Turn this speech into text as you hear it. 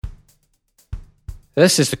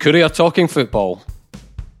This is the Courier Talking Football.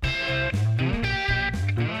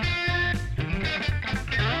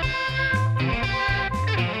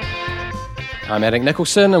 I'm Eric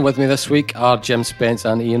Nicholson, and with me this week are Jim Spence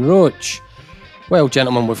and Ian Roach. Well,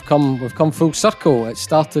 gentlemen, we've come full circle. It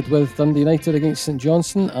started with Dundee United against St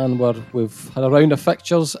Johnstone, and we've had a round of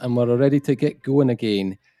fixtures, and we're ready to get going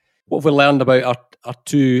again. What have we learned about our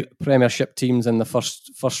two Premiership teams in the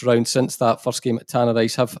first round since that first game at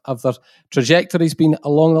Tannadice? Have their trajectories been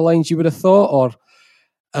along the lines you would have thought, or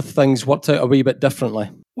have things worked out a wee bit differently?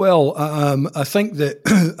 Well, I think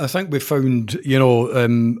we found,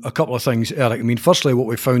 a couple of things, Eric. I mean, firstly, what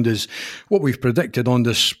we found is what we've predicted on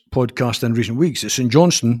this podcast in recent weeks. That St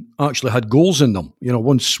Johnstone actually had goals in them. You know,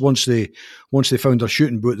 once they found their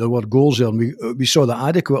shooting boot, there were goals there, and we saw that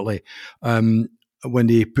adequately. When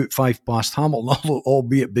they put 5 past Hamilton,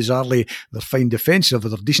 albeit bizarrely,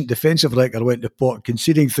 their decent defensive record went to pot,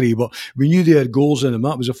 conceding 3, but we knew they had goals in them.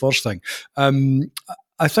 That was the first thing.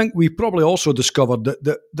 I think we probably also discovered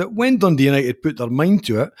that when Dundee United put their mind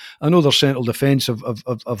to it, I know their central defence have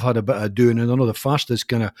had a bit of doing, and I know the fastest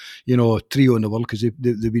kind of trio in the world, because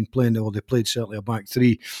they've been playing, or they played certainly a back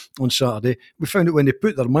three on Saturday. We found that when they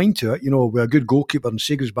put their mind to it, with a good goalkeeper and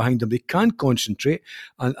Seager's behind them, they can concentrate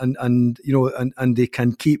and they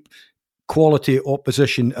can keep quality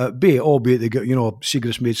opposition at bay, albeit they got,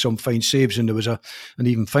 Seagrass made some fine saves, and there was an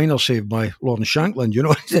even finer save by Lawrence Shankland,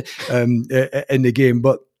 in the game.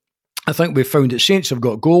 But I think we've found that Saints have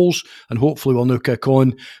got goals, and hopefully we'll now kick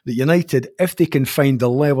on. That United, if they can find the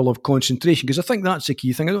level of concentration, because I think that's the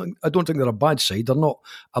key thing. I don't think they're a bad side. They're not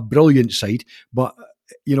a brilliant side, but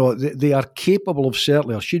they are capable of,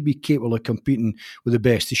 certainly, or should be capable of competing with the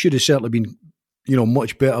best. They should have certainly been,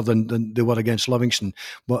 much better than they were against Livingston.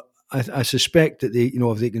 But I suspect that they,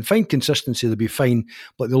 if they can find consistency, they'll be fine.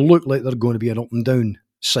 But they look like they're going to be an up and down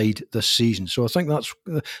side this season. So I think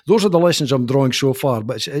those are the lessons I'm drawing so far.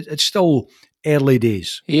 But it's still early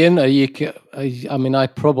days. Ian, I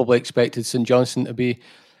probably expected St Johnstone to be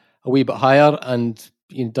a wee bit higher, and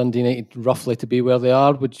Dundee United roughly to be where they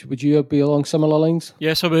are. Would you be along similar lines?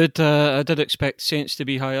 Yes, I would. I did expect Saints to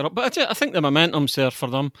be higher up, but I think the momentum's there for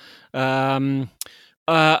them.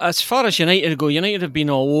 As far as United go, United have been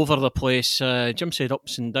all over the place. Jim said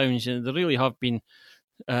ups and downs, and there really have been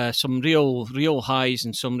some real highs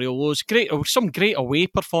and some real lows. Some great away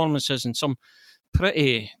performances and some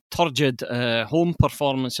pretty turgid home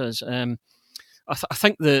performances. I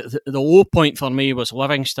think the low point for me was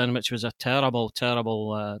Livingston, which was a terrible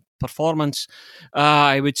performance.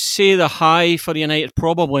 I would say the high for United,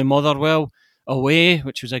 probably Motherwell away,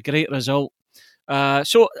 which was a great result.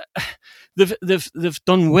 So they've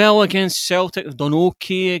done well against Celtic. They've done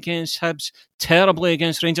okay against Hibs. Terribly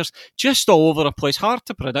against Rangers. Just all over the place. Hard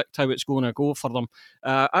to predict how it's going to go for them.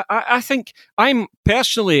 I think I'm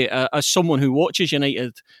personally, as someone who watches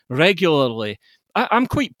United regularly, I'm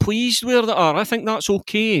quite pleased where they are. I think that's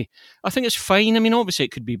okay. I think it's fine. I mean, obviously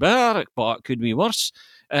it could be better, but it could be worse.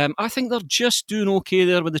 I think they're just doing okay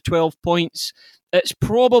there with the 12 points. It's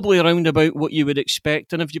probably around about what you would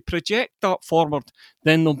expect, and if you project that forward,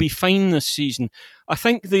 then they'll be fine this season. I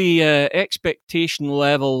think the expectation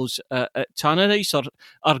levels at Tannadice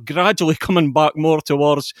are gradually coming back more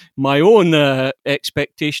towards my own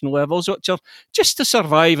expectation levels, which are just to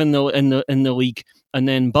survive in the league and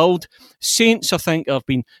then build. Saints, I think, have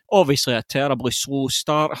been obviously a terribly slow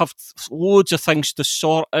start, have loads of things to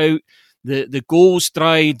sort out. The goals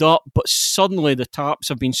dried up, but suddenly the taps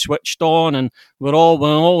have been switched on, and we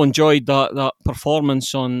all enjoyed that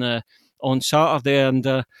performance on Saturday. And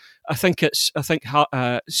I think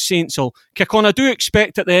Saints will kick on. I do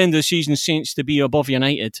expect at the end of the season Saints to be above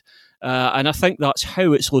United, and I think that's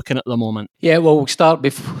how it's looking at the moment. Yeah, well, we'll start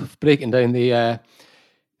before breaking down the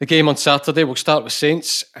game on Saturday. We'll start with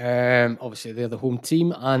Saints. Obviously, they're the home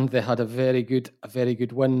team, and they had a very good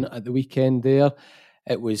win at the weekend there.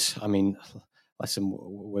 It was, listen,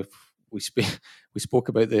 we spoke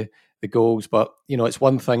about the goals, but it's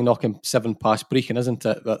one thing knocking 7 past Brechin, isn't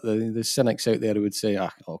it? But the cynics out there would say,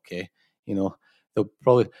 okay, there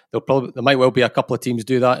might well be a couple of teams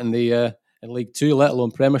do that in the in League Two, let alone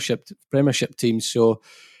Premiership teams. So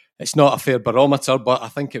it's not a fair barometer, but I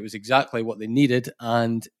think it was exactly what they needed,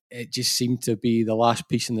 and it just seemed to be the last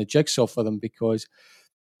piece in the jigsaw for them, because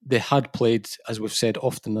they had played, as we've said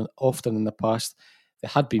often in the past. They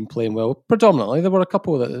had been playing well. Predominantly, there were a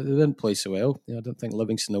couple that they didn't play so well. I don't think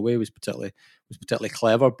Livingston away was particularly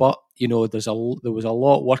clever, but there was a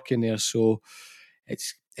lot working there. So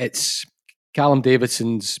it's Callum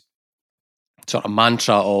Davidson's sort of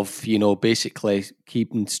mantra of basically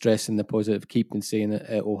keeping stressing the positive, keeping saying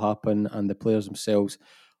it will happen, and the players themselves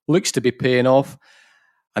looks to be paying off.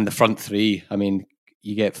 And the front three, I mean,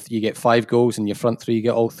 you get 5 goals and your front three, you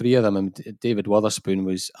get all 3 of them. And David Wotherspoon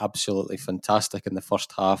was absolutely fantastic in the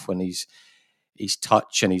first half when his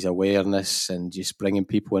touch and his awareness and just bringing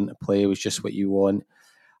people into play was just what you want.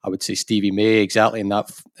 I would say Stevie May exactly in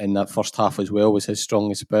that first half as well was his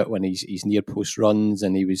strongest bit when he's near post runs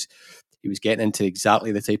and he was getting into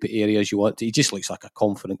exactly the type of areas you want to. He just looks like a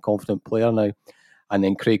confident player now. And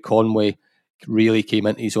then Craig Conway really came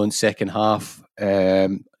into his own second half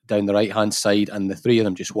down the right hand side, and the 3 of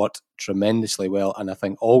them just worked tremendously well. And I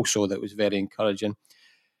think also that was very encouraging.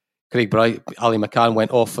 Ali McCann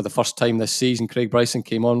went off for the first time this season. Craig Bryson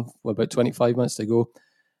came on with about 25 minutes to go.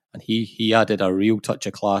 And he added a real touch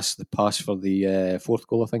of class, the pass for the 4th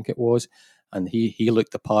goal, I think it was. And he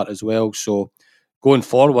looked the part as well. So going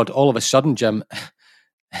forward, all of a sudden, Jim,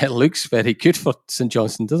 it looks very good for St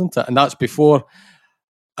Johnstone, doesn't it? And that's before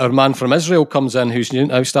our man from Israel comes in, who's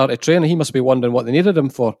now started training. He must be wondering what they needed him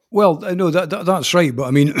for. Well, no, that's right. But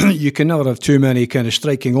I mean, you can never have too many kind of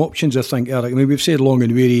striking options, I think, Eric. I mean, we've said long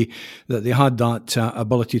and weary that they had that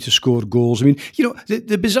ability to score goals. I mean,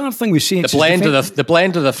 the bizarre thing with Saints, the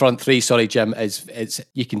blend of the front three. Sorry, Jim, is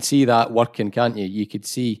you can see that working, can't you? You could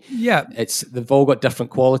see, they've all got different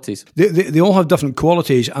qualities. They all have different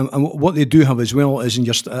qualities, and what they do have as well is,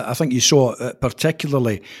 I think you saw it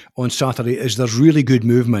particularly on Saturday, is there's really good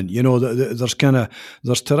movement.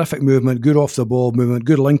 There's terrific movement, good off the ball movement,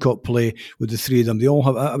 good link up play with the 3 of them. They all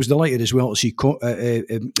have. I was delighted as well to see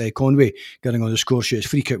Conway getting on the score sheet. His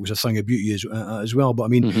free kick was a thing of beauty as well. But I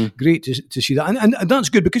mean, great to see that, and that's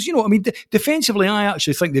good because I mean, defensively, I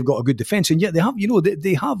actually think they've got a good defence, and yet they have,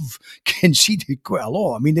 they have conceded quite a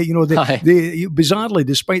lot. I mean, they bizarrely,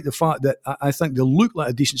 despite the fact that I think they look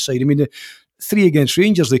like a decent side. I mean, 3 against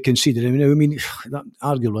Rangers they conceded. I mean,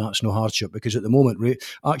 arguably that's no hardship because at the moment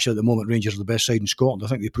Rangers are the best side in Scotland. I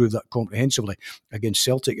think they proved that comprehensively against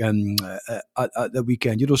Celtic at the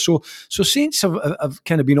weekend. So Saints have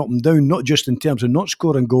kind of been up and down, not just in terms of not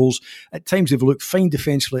scoring goals. At times they've looked fine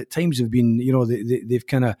defensively. At times they've been,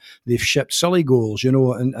 they've shipped silly goals,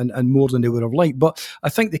 and more than they would have liked. But I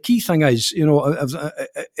think the key thing is,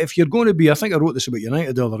 if you're going to be, I think I wrote this about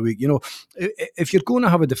United the other week. If you're going to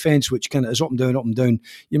have a defence which kind of is up and down,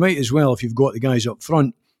 you might as well, if you've got the guys up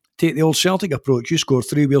front, take the old Celtic approach. You score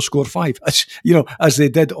 3, we'll score 5, as they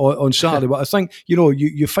did on Saturday. But I think,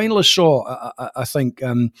 you finally saw, I think,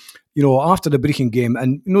 after the Brechin game,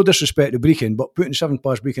 and no disrespect to Brechin, but putting 7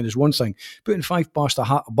 past Brechin is one thing. Putting 5 past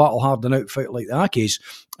a battle-hardened outfit like the Accies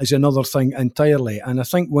is another thing entirely. And I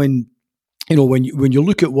think when you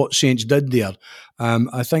look at what Saints did there,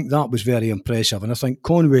 I think that was very impressive. And I think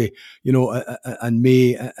Conway, and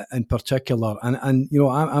May in particular, and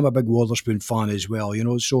I'm a big Wotherspoon fan as well,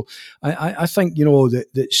 so I think,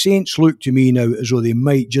 that Saints look to me now as though they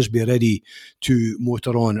might just be ready to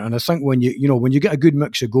motor on. And I think when you get a good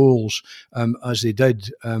mix of goals, as they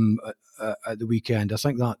did, at the weekend, I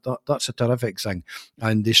think that's a terrific thing,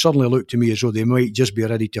 and they suddenly look to me as though they might just be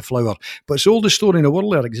ready to flower. But it's the oldest story in the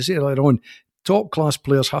world, Eric. As I said earlier on, top class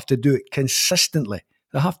players have to do it consistently.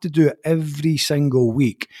 They have to do it every single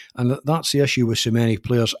week, and that's the issue with so many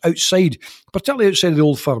players particularly outside of the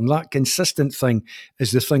old firm. That consistent thing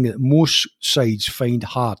is the thing that most sides find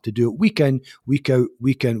hard to do it week in, week out,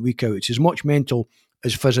 week in, week out. It's as much mental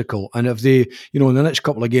as physical. And if they, in the next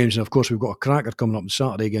couple of games, and of course we've got a cracker coming up on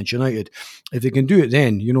Saturday against United, if they can do it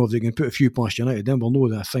then, if they can put a few past United, then we'll know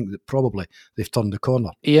that I think that probably they've turned the corner.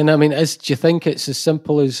 Ian, I mean, do you think it's as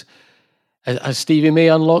simple as has Stevie May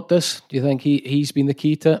unlocked this? Do you think he's been the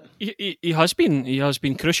key to it? He has been. He has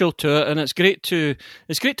been crucial to it, and it's great to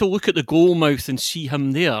look at the goal mouth and see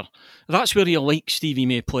him there. That's where you like Stevie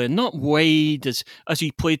May playing, not wide as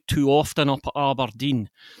he played too often up at Aberdeen.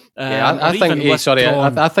 I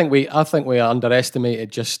think we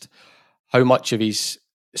underestimated just how much of his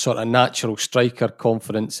sort of natural striker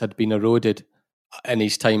confidence had been eroded in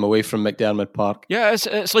his time away from McDiarmid Park. Yeah,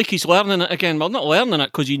 it's like he's learning it again. Well, not learning it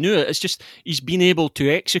because he knew it. It's just he's been able to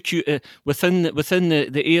execute it within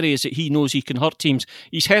the areas that he knows he can hurt teams.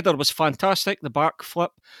 His header was fantastic. The back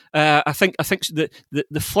flip. I think the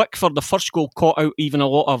flick for the first goal caught out even a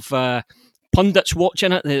lot of pundits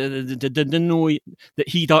watching it. They didn't know that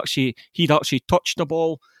he'd actually touched the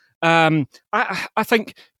ball. I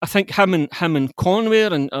think him and Conway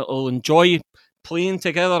will enjoy playing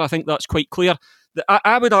together. I think that's quite clear.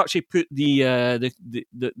 I would actually put the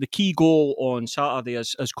key goal on Saturday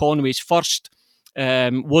as Conway's first.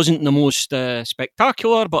 Wasn't the most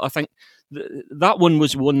spectacular, but I think that one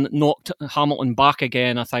was one that knocked Hamilton back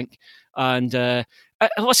again, I think. And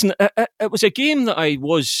listen, it was a game that I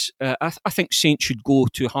think Saints should go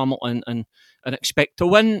to Hamilton and expect to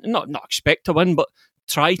win. Not expect to win, but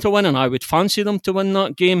try to win, and I would fancy them to win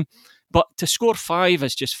that game. But to score 5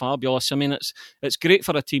 is just fabulous. I mean, it's great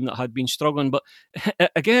for a team that had been struggling. But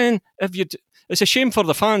again, it's a shame for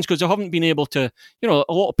the fans because they haven't been able to, a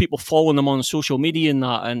lot of people following them on social media and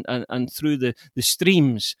that and through the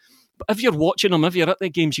streams. But if you're watching them, if you're at the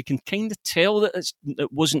games, you can kind of tell that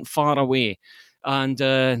it wasn't far away. And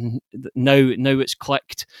now it's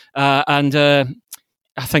clicked. I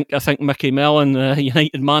think Mickey Mellon,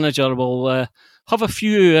 United manager, will have a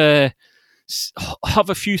few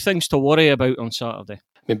things to worry about on Saturday.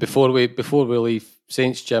 I mean, before we leave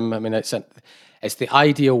Saints, Jim, I mean, it's the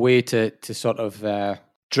ideal way to sort of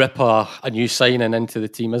drip a new signing into the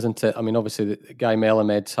team, isn't it? I mean, obviously, the guy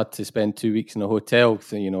Melamed's had to spend 2 weeks in a hotel,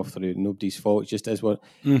 through nobody's fault. It just is what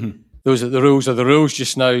those are the rules. Are the rules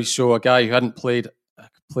just now? So a guy who hadn't played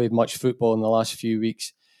much football in the last few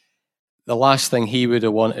weeks, the last thing he would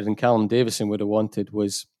have wanted, and Callum Davison would have wanted,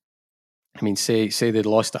 was, I mean, say they'd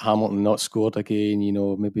lost at Hamilton, not scored again,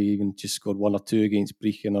 maybe even just scored 1 or 2 against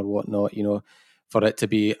Brechin or whatnot, for it to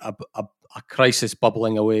be a crisis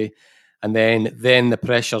bubbling away. And then the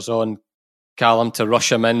pressure's on Callum to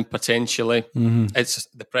rush him in potentially. It's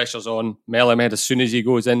the pressure's on Melamed as soon as he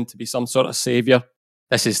goes in to be some sort of saviour.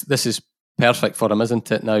 This is perfect for him,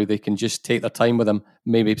 isn't it? Now they can just take their time with him,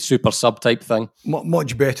 maybe super sub type thing.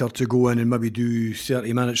 Much better to go in and maybe do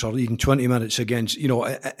 30 minutes or even 20 minutes against,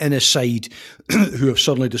 in a side who have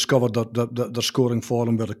suddenly discovered their scoring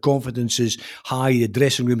form, where the confidence is high, the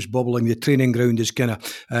dressing room's bubbling, the training ground is kind of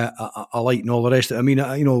alight and all the rest of it. I mean,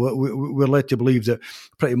 we're led to believe that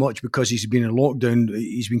pretty much because he's been in lockdown,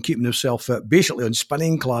 he's been keeping himself basically on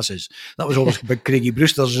spinning classes. That was always Big Craigie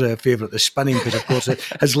Brewster's favourite, the spinning, because of course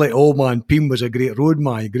his little old man Pim was a great road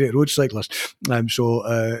cyclist. So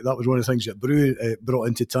that was one of the things that Brew brought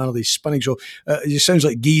into Tannerley, spinning. So it sounds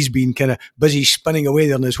like Guy's been kind of busy spinning away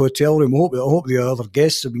there in his hotel room. I hope the other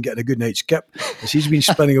guests have been getting a good night's skip as he's been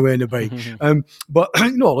spinning away on the bike. But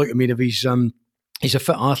look, I mean, if he's a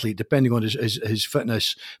fit athlete, depending on his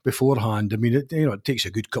fitness beforehand. I mean, it takes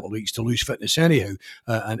a good couple of weeks to lose fitness anyhow,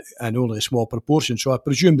 and only a small proportion. So I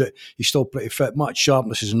presume that he's still pretty fit. Match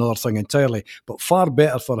sharpness is another thing entirely, but far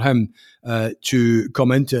better for him to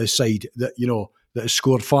come into a side that that has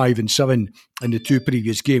scored 5 and 7 in the 2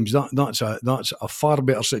 previous games. That's a far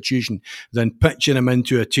better situation than pitching him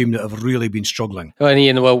into a team that have really been struggling. Well, and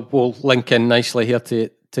Ian, we'll link in nicely here to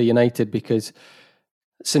United, because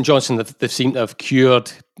St Johnstone, they seem to have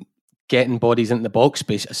cured getting bodies into the box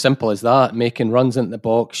space. As simple as that, making runs into the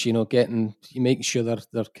box, making sure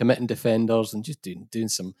they're committing defenders and just doing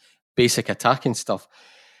some basic attacking stuff.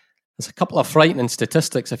 There's a couple of frightening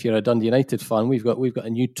statistics if you're a Dundee United fan. We've got a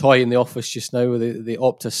new toy in the office just now with the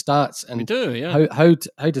Opta stats. And we do, yeah.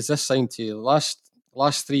 How does this sound to you?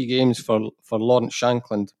 Last 3 games for Lawrence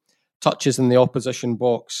Shankland, touches in the opposition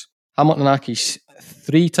box. Hamilton Accies,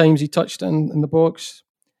 3 times he touched in the box.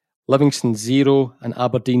 Livingston 0 and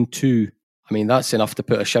Aberdeen 2. I mean, that's enough to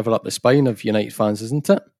put a shiver up the spine of United fans, isn't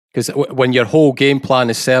it? Because when your whole game plan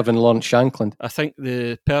is serving Lawrence Shankland. I think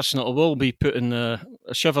the person that will be putting a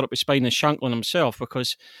shiver up his spine is Shankland himself,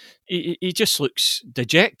 because he just looks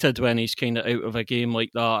dejected when he's kind of out of a game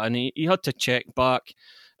like that, and he had to check back.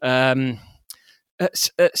 I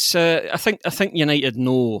think United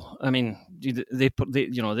know. I mean, they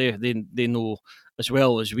know as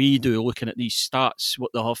well as we do, looking at these stats,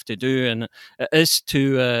 what they have to do, and it is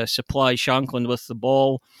to supply Shankland with the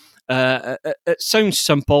ball. It sounds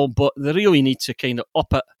simple, but they really need to kind of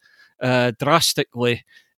up it drastically.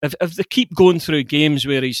 If they keep going through games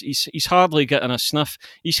where he's hardly getting a sniff,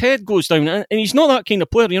 his head goes down, and he's not that kind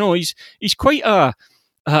of player. He's quite a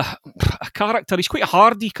character. He's quite a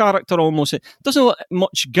hardy character almost. It doesn't let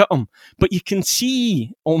much get him, but you can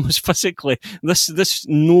see almost physically this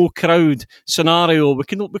no crowd scenario. We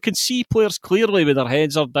can see players clearly with their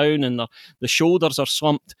heads are down and the shoulders are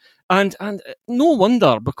slumped, and no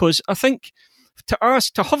wonder, because I think to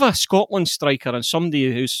have a Scotland striker and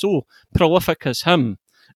somebody who's so prolific as him,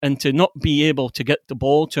 and to not be able to get the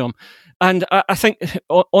ball to him, and I think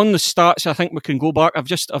on the stats, I think we can go back. I've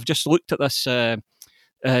just looked at this.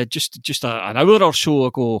 Just an hour or so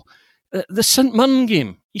ago, the St Mirren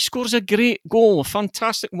game, he scores a great goal, a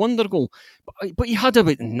fantastic wonder goal, but he had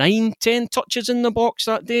about 9-10 touches in the box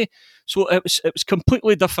that day, so it was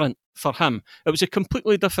completely different for him. It was a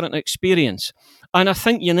completely different experience, and I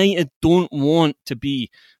think United don't want to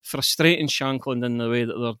be frustrating Shankland in the way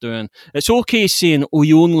that they're doing. It's okay saying,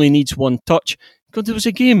 he only needs 1 touch. God, there was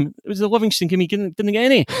a game. It was the Livingston game. He didn't get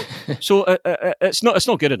any. So it's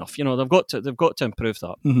not good enough. They've got to improve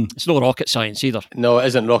that. Mm-hmm. It's no rocket science either. No, it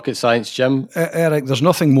isn't rocket science, Jim. Eric, there's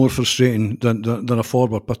nothing more frustrating than a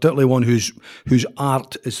forward, particularly one whose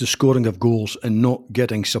art is the scoring of goals and not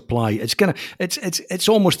getting supply. It's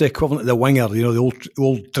almost the equivalent of the winger, the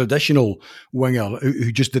old traditional winger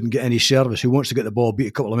who just didn't get any service, who wants to get the ball, beat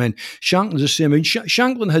a couple of men. Shanklin's the same. I mean,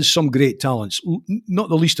 Shanklin has some great talents, not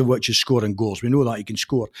the least of which is scoring goals. We know that he can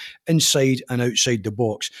score inside and outside the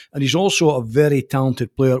box. And he's also a very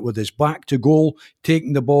talented player with his back to goal,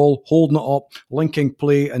 taking the ball, holding it up, linking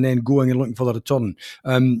play, and then going and looking for the return.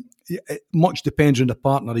 Much depends on the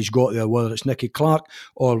partner he's got there, whether it's Nicky Clark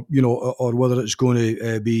or whether it's going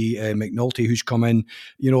to be McNulty who's come in.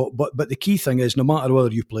 But the key thing is, no matter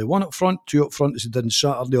whether you play one up front, two up front as it did on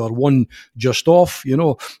Saturday, or one just off, you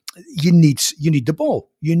need the ball.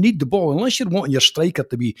 You need the ball, unless you're wanting your striker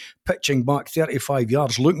to be pitching back 35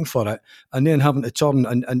 yards looking for it and then having to turn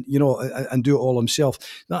and do it all himself.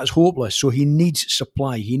 That is hopeless. So he needs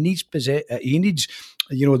supply. He needs the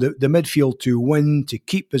midfield to win, to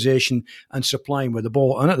keep possession and supplying with the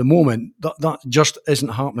ball. And at the moment, that just isn't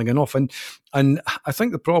happening enough. And I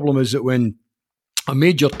think the problem is that when a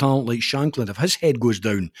major talent like Shanklin, if his head goes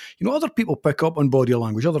down, other people pick up on body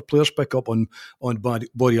language, other players pick up on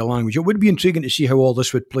body language. It would be intriguing to see how all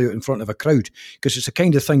this would play out in front of a crowd, because it's the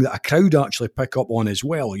kind of thing that a crowd actually pick up on as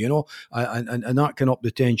well, and that can up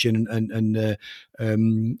the tension and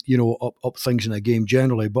up things in a game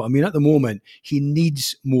generally. But I mean, at the moment, he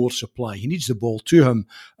needs more supply. He needs the ball to him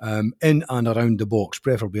in and around the box,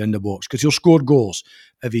 preferably in the box, because he'll score goals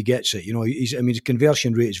if he gets it. His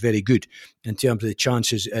conversion rate is very good in terms of the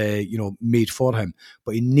chances made for him.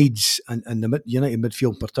 But he needs, and the United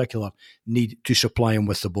midfield in particular, need to supply him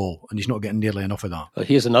with the ball, and he's not getting nearly enough of that. Well,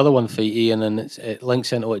 here's another one for you, Ian, and it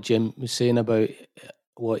links into what Jim was saying about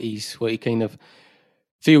what he kind of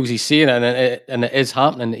feels he's seeing, and it is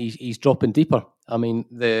happening. He's dropping deeper. I mean,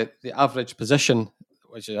 the average position,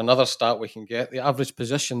 which is another stat we can get, the average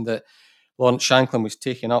position that Lawrence Shanklin was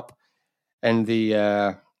taking up in the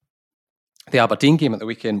Aberdeen game at the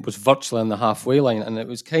weekend was virtually on the halfway line, and it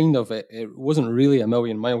was it wasn't really a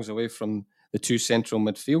million miles away from the two central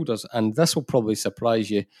midfielders. And this will probably surprise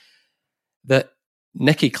you that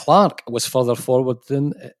Nicky Clark was further forward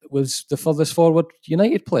than was the furthest forward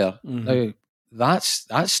United player. Mm-hmm. Now that's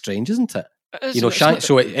strange, isn't it?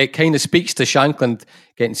 So it kind of speaks to Shanklin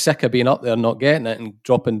getting sick of being up there, not getting it, and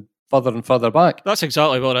dropping further and further back. That's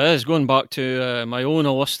exactly what it is. Going back to my own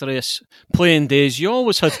illustrious playing days, you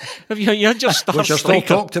always had you had your star which are still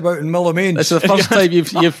talked about in Millamains. It's the first time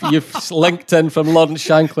you've linked in from Lawrence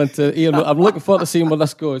Shanklin to Ian. I'm looking forward to seeing where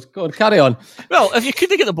this goes. Go on, carry on. Well, if you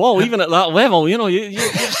couldn't get the ball even at that level, your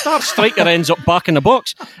star striker ends up back in the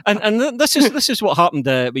box, and this is what happened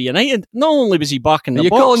with United. Not only was he back in the box,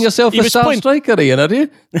 you're calling yourself a star striker, Ian, are you?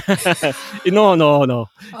 No.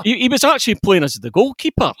 He was actually playing as the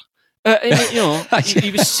goalkeeper.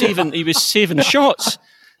 He was saving shots.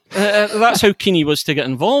 That's how keen he was to get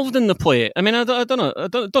involved in the play. I mean, I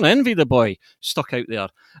don't envy the boy stuck out there.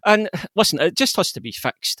 And listen, it just has to be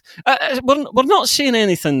fixed. We're not saying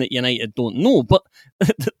anything that United don't know, but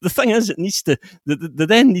the thing is, they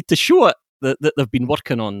then need to show it that they've been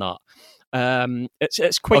working on that.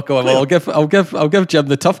 It's quite. Okay, well, I'll give Jim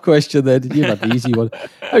the tough question then. You have the easy one.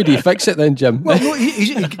 How do you fix it then, Jim? Well, no,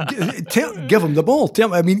 give him the ball.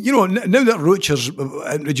 I mean, now that Roach has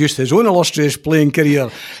introduced his own illustrious playing career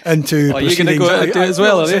into you're going to go out and do it as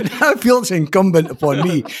well, are you? I feel it's incumbent upon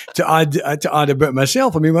me to add a bit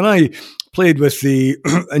myself. I mean, when I played with the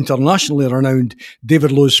internationally renowned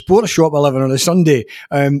David Lowe's Sports Shop 11 on a Sunday,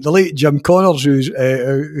 the late Jim Connors, who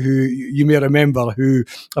you may remember, who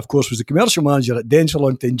of course was the commercial manager at Dens for a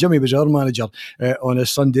long time. Jimmy was our manager on a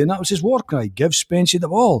Sunday, and that was his war cry: give Spency the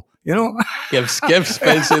ball. Give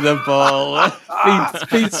Spency the ball.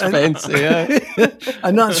 Feed Spency, yeah.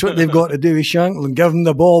 And that's what they've got to do with Shanklin. Give him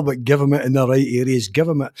the ball, but give him it in the right areas. Give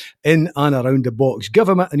him it in and around the box. Give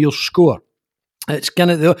him it and he'll score. It's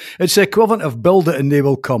the equivalent of build it and they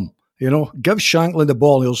will come. Give Shanklin the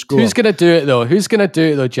ball and he'll score. Who's going to do it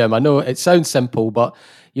though? Jim? I know it sounds simple, but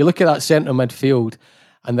you look at that central midfield,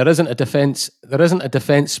 and there isn't a defence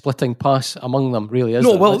splitting pass among them, really, is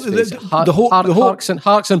there? No, well,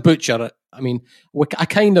 Harkes and Butcher. I mean, I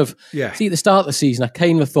kind of see at the start of the season, I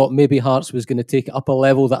kind of thought maybe Hearts was going to take it up a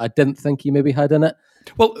level that I didn't think he maybe had in it.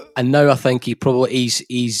 Well, and now I think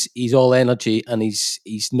he's all energy, and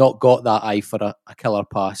he's not got that eye for a killer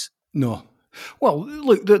pass. No. Well,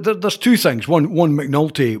 look, there's two things. One,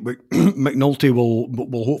 McNulty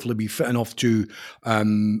will hopefully be fit enough to,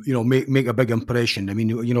 make a big impression. I mean,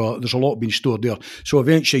 there's a lot being stored there. So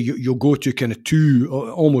eventually you'll go to kind of two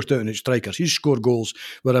almost out-and-out strikers. He's scored goals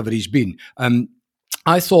wherever he's been.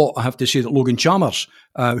 I thought, I have to say, that Logan Chalmers,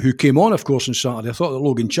 who came on, of course, on Saturday, I thought that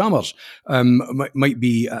Logan Chalmers might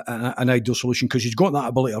be an ideal solution because he's got that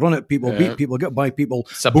ability to run at people, beat people, get by people.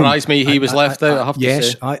 Surprised me he was left out, I have to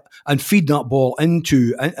say. Yes, and feed that ball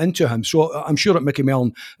into him. So I'm sure that Mickey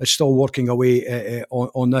Mellon is still working away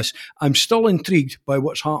on this. I'm still intrigued by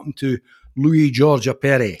what's happened to Louis Georgia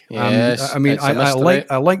Perry. Yes, I mean, I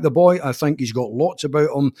like the boy. I think he's got lots about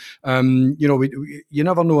him. You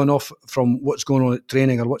never know enough from what's going on at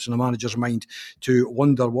training or what's in the manager's mind to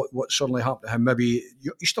wonder what suddenly happened to him. Maybe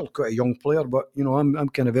he's still quite a young player, but I'm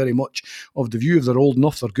kind of very much of the view of they're old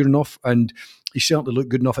enough, they're good enough, and he certainly looked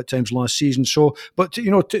good enough at times last season. So, but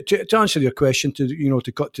to answer your question,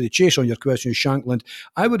 to cut to the chase on your question of Shankland,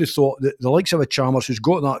 I would have thought that the likes of a Chalmers, who's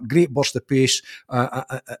got that great burst of pace,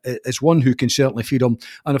 is one who can certainly feed him.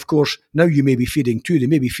 And of course, now you may be feeding two. They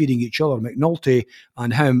may be feeding each other. McNulty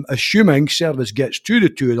and him, assuming service gets to the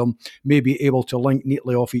two of them, may be able to link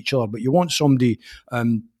neatly off each other. But you want somebody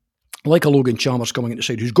like a Logan Chalmers coming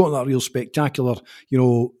inside, who's got that real spectacular,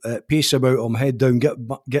 pace about him, head down,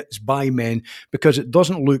 gets by men, because it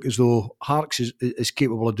doesn't look as though Harkes is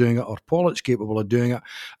capable of doing it or Pollock's capable of doing it,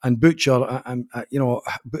 and Butcher,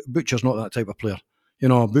 Butcher's not that type of player.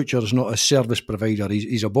 Butcher is not a service provider.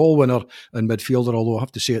 He's a ball winner and midfielder, although I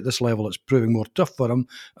have to say at this level it's proving more tough for him.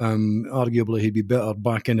 Arguably he'd be better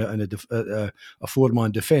back in a four-man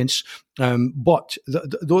defence. But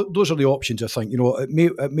those are the options, I think.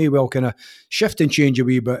 It may well kind of shift and change a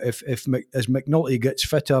wee bit if as McNulty gets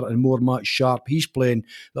fitter and more match sharp, he's playing.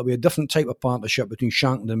 There'll be a different type of partnership between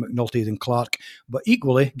Shankland and McNulty than Clark. But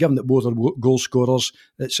equally, given that both are goal scorers,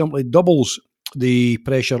 it simply doubles the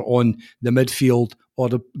pressure on the midfield or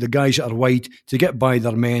the guys that are wide to get by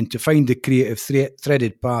their men, to find the creative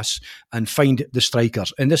threaded pass and find the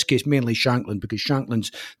strikers. In this case, mainly Shankland, because Shankland's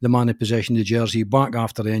the man in possession of the jersey, back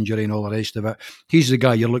after the injury and all the rest of it. He's the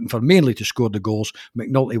guy you're looking for mainly to score the goals.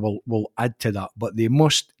 McNulty will add to that, but they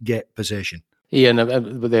must get possession. Yeah,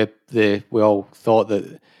 and we all thought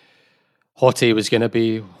that Hottie was going to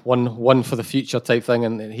be one for the future type thing,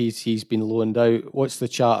 and he's been loaned out. What's the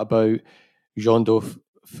chat about Jean-Do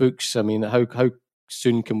Fuchs? I mean, how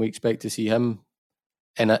soon can we expect to see him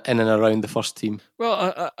in and around the first team?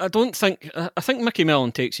 Well, I don't think. I think Mickey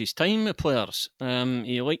Mellon takes his time with players.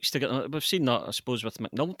 He likes to get. We've seen that, I suppose, with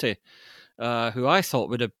McNulty, who I thought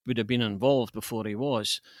would have been involved before he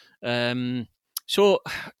was. So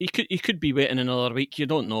he could be waiting another week. You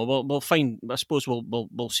don't know. We'll find. I suppose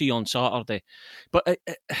we'll see on Saturday. But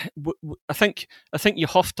I think you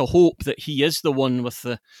have to hope that he is the one with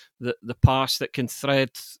the pass that can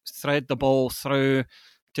thread the ball through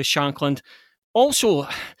to Shankland. Also,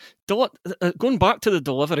 going back to the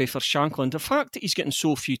delivery for Shankland, the fact that he's getting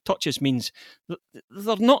so few touches means that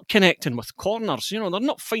they're not connecting with corners. They're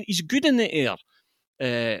not fine. He's good in the air.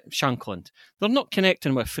 Shankland. They're not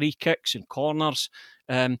connecting with free kicks and corners.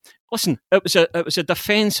 Listen, it was a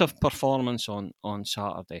defensive performance on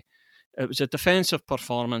Saturday. It was a defensive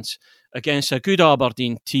performance against a good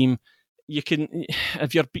Aberdeen team. You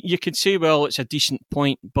can say, well, it's a decent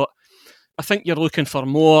point, but I think you're looking for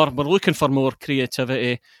more. We're looking for more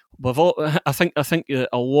creativity. I think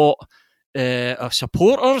a lot of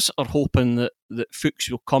supporters are hoping that Fuchs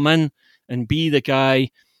will come in and be the guy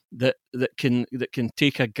that can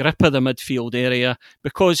take a grip of the midfield area,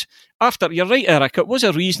 because you're right, Eric, it was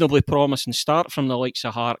a reasonably promising start from the likes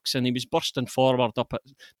of Harkes, and he was bursting forward up at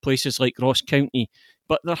places like Ross County,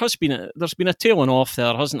 but there's been a tailing off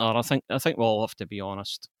there, hasn't there? I think we'll all have to be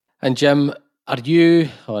honest. And Jim, are you?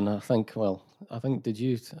 I think did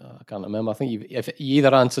you? I can't remember. I think if you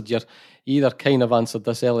either kind of answered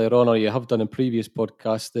this earlier on, or you have done in previous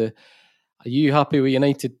podcasts. Are you happy with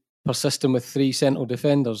United persisting with three central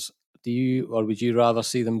defenders? Or would you rather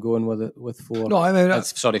see them going with four? No, I mean,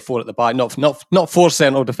 four at the back, not four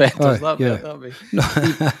central defenders. That'd be.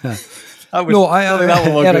 No,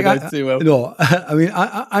 I mean,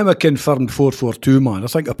 I'm a confirmed 4-4-2 man. I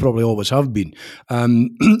think I probably always have been. I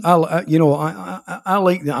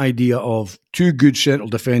like the idea of two good central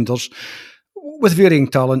defenders with varying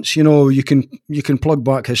talents. You can plug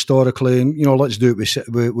back historically, and let's do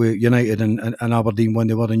it with United and Aberdeen when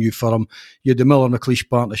they were a new firm. You had the Miller-McLeish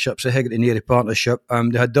partnerships, the Hegarty-Neri partnership.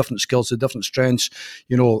 They had different skills, they had different strengths.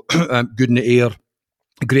 Good in the air,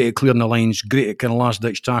 great at clearing the lines, great at kind of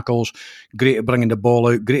last-ditch tackles, great at bringing the ball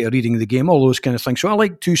out, great at reading the game, all those kind of things. So I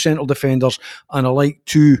like two central defenders, and I like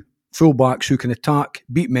two full-backs who can attack,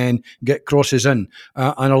 beat men, get crosses in.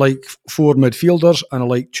 And I like 4 midfielders, and I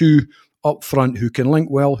like 2 up front who can link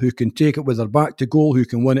well, who can take it with their back to goal, who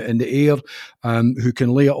can win it in the air, who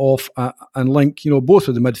can lay it off and link, both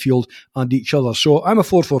with the midfield and each other. So I'm a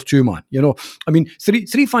 4-4-2 man. I mean,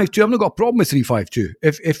 3-5-2. I've not got a problem with 3-5-2.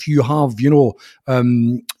 If you have,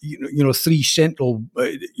 3 central,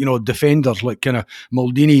 defenders like kind of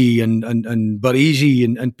Maldini and Baresi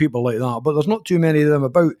and people like that. But there's not too many of them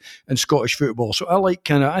about in Scottish football. So I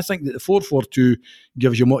think that the 4-4-2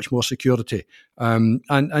 gives you much more security.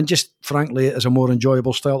 And just frankly, it is a more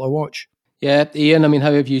enjoyable style to watch. Yeah, Ian. I mean,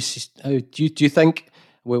 do you think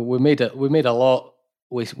we made a lot?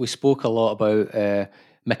 We spoke a lot about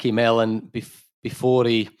Mickey Mellon before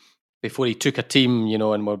he took a team,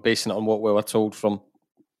 and we're basing it on what we were told from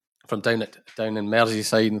down in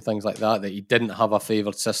Merseyside and things like that he didn't have a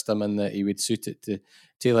favoured system and that he would suit it to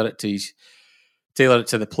tailor it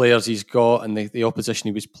to the players he's got and the opposition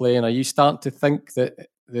he was playing. Are you starting to think that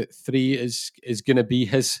 3 is going to be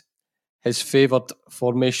his favoured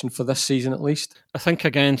formation for this season at least? I think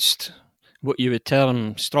against what you would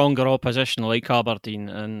term stronger opposition like Aberdeen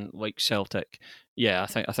and like Celtic, yeah,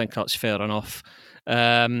 I think that's fair enough.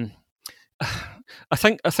 I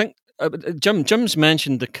think Jim's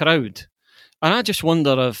mentioned the crowd, and I just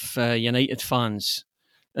wonder if United fans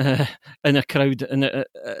in a crowd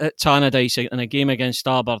at Tannadice in a game against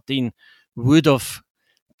Aberdeen would have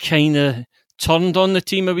kind of turned on the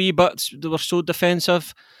team a wee bit. They were so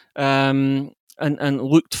defensive and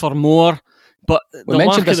looked for more. But we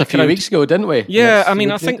mentioned this a few weeks ago, didn't we? Yeah, I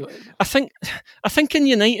mean, I think in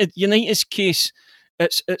United's case,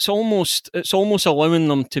 it's almost allowing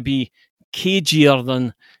them to be cagier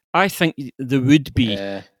than I think they would be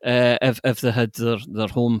if they had their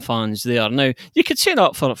home fans there. Now, you could say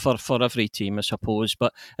that for every team, I suppose,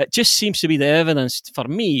 but it just seems to be the evidence for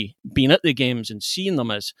me, being at the games and seeing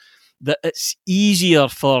them, is that it's easier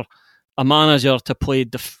for a manager to play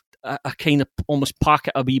a kind of almost pack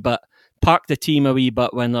the team a wee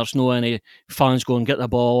bit when there's no any fans going get the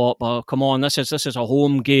ball up. Oh, come on, this is a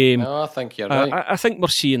home game. No, I think you're right. I think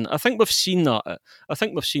we've seen that. I think we've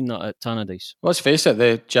seen that at Tannadice. Let's face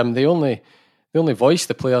it, Jim. The only voice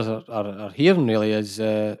the players are hearing really is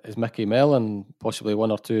Mickey Mellon, possibly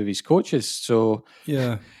 1 or 2 of his coaches. So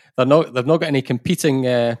yeah. They've not got any competing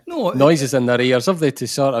noises in their ears, have they? To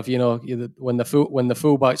sort of, when the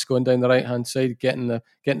fullback's going down the right hand side, getting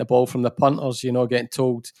the ball from the punters, getting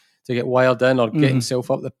told to get wired in or get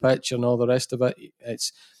himself up the pitch and all the rest of it.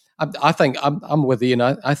 I think I'm with Ian.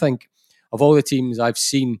 I think of all the teams I've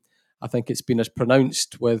seen, I think it's been as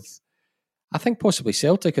pronounced with, I think possibly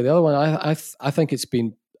Celtic or the other one. I think it's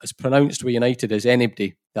been as pronounced with United as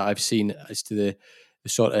anybody that I've seen as to the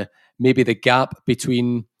sort of maybe the gap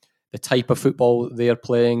between the type of football they're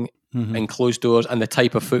playing in closed doors and the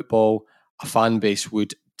type of football a fan base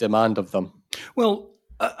would demand of them. Well,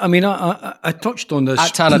 I mean, I touched on this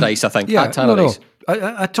at Tannadice, I think. Yeah, at Tannadice.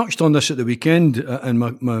 No. I touched on this at the weekend in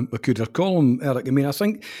my Cougar column, Eric. I mean, I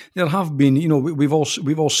think there have been, we've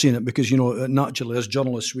all seen it because, naturally as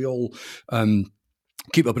journalists, we all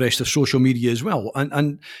keep abreast of social media as well.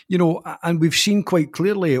 And we've seen quite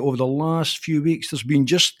clearly over the last few weeks, there's been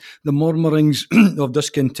just the murmurings of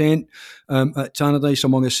discontent at Tannadice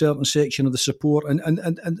among a certain section of the support.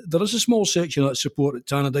 And there is a small section of that support at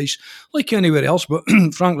Tannadice, like anywhere else, but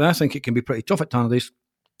frankly, I think it can be pretty tough at Tannadice,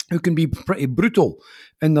 who can be pretty brutal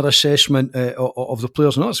in their assessment of the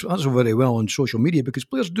players. And that's very well on social media because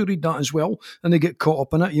players do read that as well and they get caught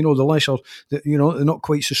up in it. The lesser, the not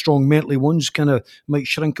quite so strong mentally ones kind of might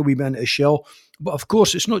shrink a wee bit into a shell. But of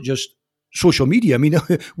course, it's not just social media. I mean,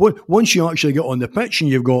 once you actually get on the pitch and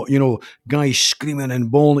you've got, guys screaming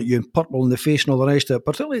and bawling at you and purple in the face and all the rest of it,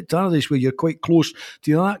 particularly at Tannadice where you're quite close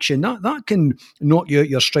to the action, that can knock you out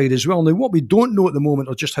your stride as well. Now, what we don't know at the moment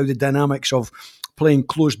are just how the dynamics of playing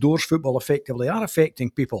closed doors football effectively are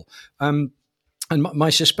affecting people. And my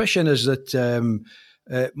suspicion is that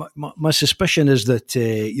that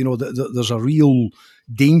there's a real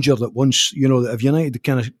danger that once that if United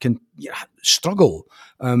can struggle,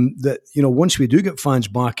 that once we do get fans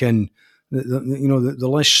back in, the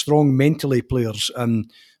less strong mentally players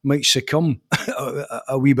might succumb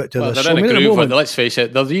a wee bit to this. They're in a groove with it. Let's face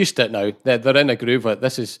it, they're used to it now. They're in a groove with it.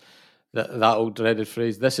 This is that old dreaded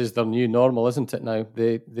phrase. This is their new normal, isn't it? Now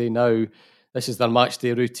they now this is their match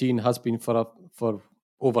day routine. Has been for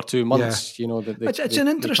over 2 months. Yeah. It's an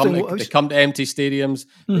interesting. They come to empty stadiums.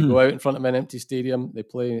 They go out in front of an empty stadium. They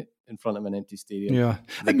play in front of an empty stadium. Yeah,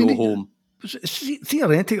 they go home.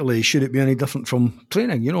 theoretically, should it be any different from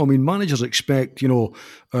training? You know, I mean, managers expect, McLean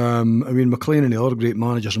and the other great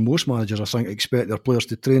managers, and most managers, I think, expect their players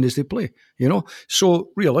to train as they play, you know. So,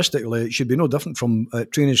 realistically, it should be no different from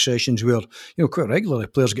training sessions where, quite regularly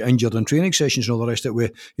players get injured in training sessions and all the rest of it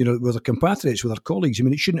with their compatriots, with their colleagues. I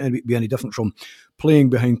mean, it shouldn't be any different from playing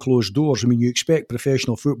behind closed doors. I mean, you expect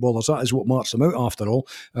professional footballers, that is what marks them out after all,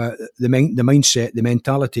 the mindset, the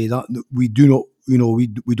mentality that we do not, we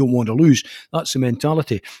don't want to lose. That's the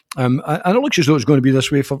mentality. And it looks as though it's going to be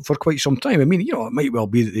this way for quite some time. I mean, it might well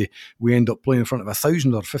be that we end up playing in front of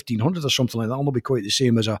 1,000 or 1,500 or something like that. It'll be quite the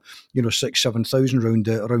same as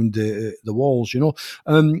 6,000-7,000 around the walls,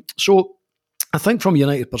 So I think from a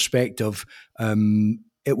United perspective,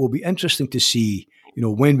 it will be interesting to see,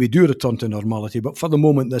 when we do return to normality. But for the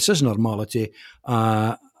moment, this is normality.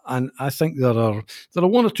 And I think there are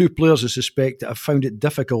one or two players I suspect that have found it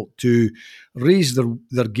difficult to raise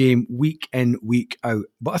their game week in, week out.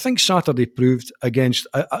 But I think Saturday proved against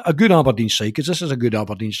a good Aberdeen side, because this is a good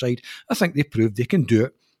Aberdeen side, I think they proved they can do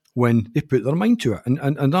it when they put their mind to it.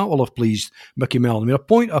 And that will have pleased Mickey Mellon.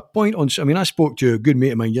 I mean, I spoke to a good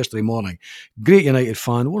mate of mine yesterday morning, great United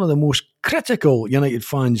fan, one of the most critical United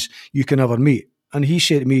fans you can ever meet. And he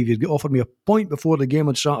said to me, if you'd offered me a point before the game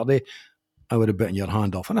on Saturday, I would have bitten your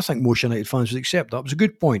hand off. And I think most United fans would accept that. It was a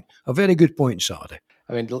good point, a very good point Saturday.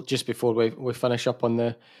 I mean, just before we finish up on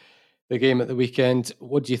the game at the weekend,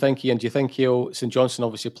 what do you think, Ian? Do you think St Johnstone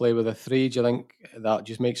obviously play with a 3? Do you think that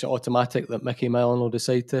just makes it automatic that Mickey Mellon will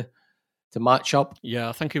decide to match up? Yeah,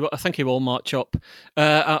 I think he will match up.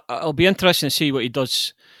 It'll be interesting to see what he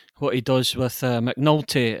does with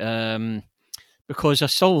McNulty. Because I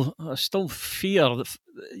still fear that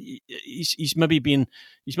he's maybe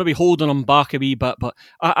holding him back a wee bit, but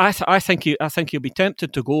I think he'll be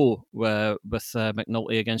tempted to go with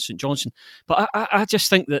McNulty against St Johnstone. But I just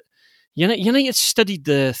think that United studied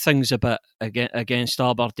the things a bit against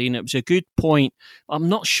Aberdeen. It was a good point. I'm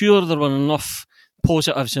not sure there were enough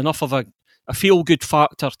positives, enough of a feel good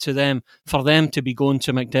factor to them for them to be going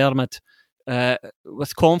to McDermott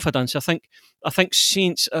with confidence. I think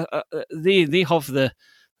Saints they have the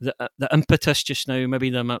impetus just now,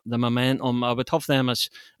 maybe the momentum. I would have them as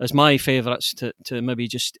my favourites to maybe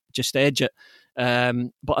just edge it.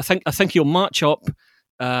 But I think he'll match up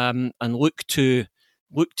and look to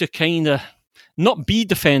kind of not be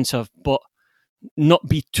defensive, but not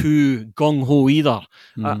be too gung ho either.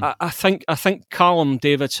 I think Callum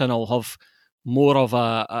Davidson will have more of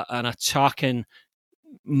an attacking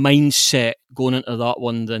mindset going into that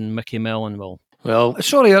one than Mickey Mellon will. Well,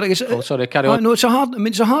 sorry, Eric. Carry on. No, it's a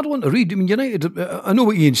hard one to read. I mean, United. I know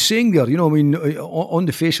what Ian's saying there. I mean, on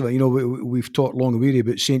the face of it, we've talked long and weary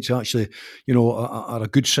about Saints actually, are a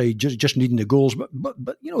good side, just needing the goals. But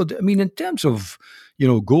I mean, in terms of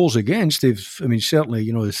goals against,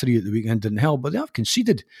 certainly the 3 at the weekend didn't help, but they have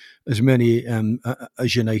conceded as many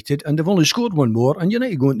as United, and they've only scored one more. And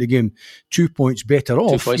United go into the game 2 points better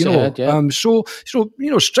off. 2 points ahead, yeah. So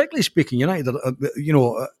strictly speaking, United,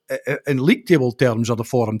 in league table terms, are the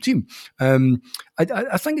form team.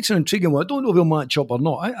 I think it's an intriguing one. I don't know if they'll match up or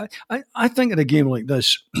not. I think in a game like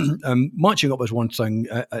this, matching up is one thing,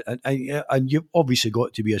 and you've obviously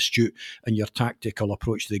got to be astute in your tactical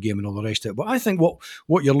approach to the game and all the rest of it. But I think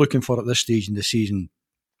what you're looking for at this stage in the season,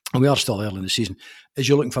 and we are still early in the season, is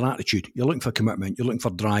you're looking for attitude, you're looking for commitment, you're looking for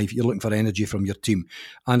drive, you're looking for energy from your team.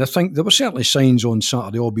 And I think there were certainly signs on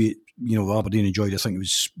Saturday, albeit Aberdeen enjoyed, I think it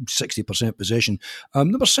was 60% possession.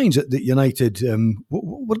 There were signs that United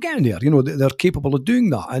were getting there. They're capable of doing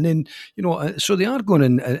that. And then, so they are going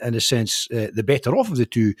in a sense, the better off of the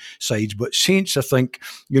two sides. But Saints, I think,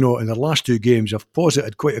 in their last 2 games have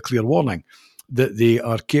posited quite a clear warning that they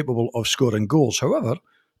are capable of scoring goals. However,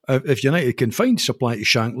 if United can find supply to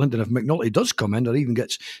Shankland, and if McNulty does come in or even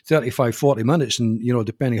gets 35, 40 minutes, and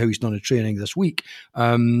depending how he's done in training this week,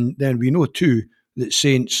 then we know too that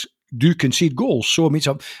Saints do concede goals. So it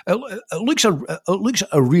looks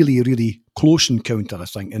a really, really close encounter, I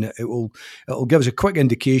think, and it'll give us a quick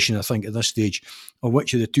indication, I think, at this stage of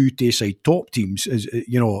which of the two Tayside top teams is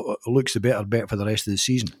looks the better bet for the rest of the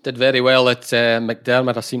season. Did very well at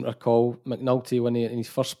McDermott. I seem to recall McNulty when in his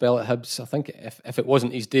first spell at Hibs. I think if it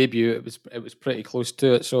wasn't his debut, it was pretty close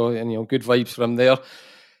to it. So good vibes from there.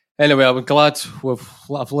 Anyway, I'm glad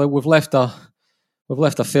we've left a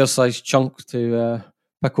fair sized chunk to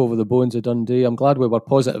pick over the bones of Dundee. I'm glad we were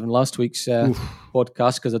positive in last week's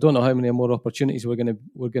podcast, because I don't know how many more opportunities we're gonna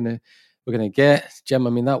get. Jim,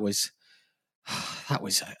 I mean that was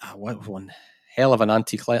one hell of an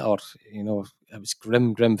anti-climax. You know, it was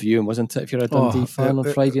grim viewing, wasn't it? If you're a Dundee fan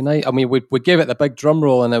on Friday night, I mean, we gave it the big drum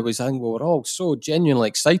roll, and I think we were all so genuinely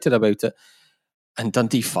excited about it, and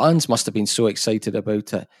Dundee fans must have been so excited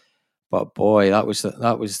about it. But boy, that was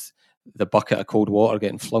the bucket of cold water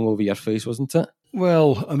getting flung over your face, wasn't it?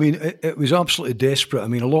 Well, I mean, it was absolutely desperate. I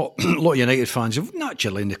mean, a lot of United fans have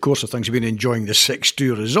naturally, in the course of things, been enjoying the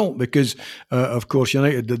 6-2 result because, of course,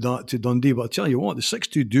 United did that to Dundee. But I tell you what, the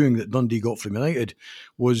 6-2 doing that Dundee got from United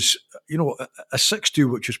was, you know, a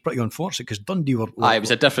 6-2 which was pretty unfortunate because Dundee were... it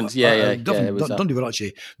was a difference, Dundee were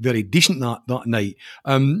actually very decent that night.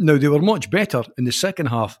 Now, they were much better in the second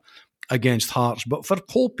half against Hearts, but for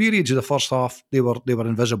whole periods of the first half, they were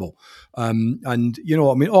invisible. And, you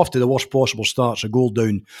know, I mean, off to the worst possible starts, a goal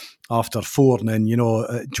down after 4, and then, you know,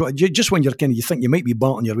 just when you think you might be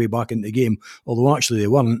battling your way back into the game, although actually they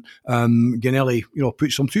weren't, Ginnelly, you know,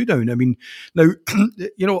 put some 2 down. I mean, now,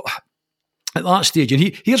 you know, at that stage,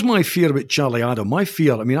 and here's my fear about Charlie Adam. My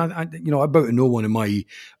fear, I mean, I about no one in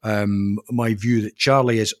my view that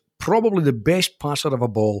Charlie is probably the best passer of a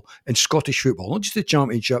ball in Scottish football, not just the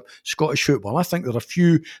Championship, Scottish football. I think there are a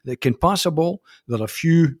few that can pass a ball, there are a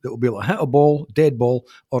few that will be able to hit a ball, dead ball,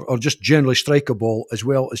 or just generally strike a ball as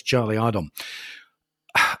well as Charlie Adam.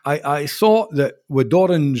 I thought that with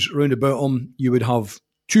Dorrans round about him, you would have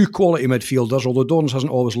 2 quality midfielders, although Dorrans hasn't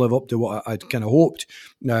always lived up to what I'd kind of hoped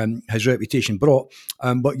his reputation brought.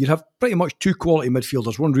 But you'd have pretty much 2 quality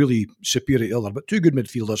midfielders, one really superior to the other, but 2 good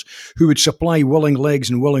midfielders who would supply willing legs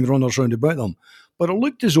and willing runners round about them. But it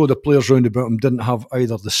looked as though the players round about them didn't have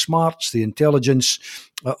either the smarts, the intelligence,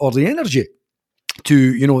 or the energy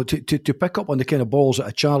to pick up on the kind of balls that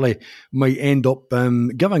a Charlie might end up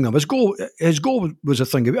giving them. His goal was a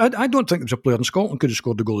thing. I don't think there was a player in Scotland could have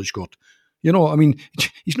scored the goal he scored. You know, I mean,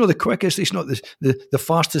 he's not the quickest, he's not the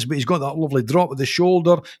fastest, but he's got that lovely drop with the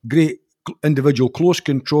shoulder, great individual close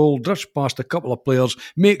control, drifts past a couple of players,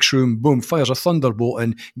 makes room, boom, fires a thunderbolt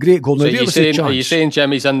in, great goal. Now, so are you saying,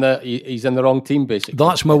 Jim, he's in the wrong team, basically?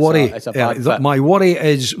 That's my worry. My worry,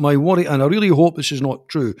 and I really hope this is not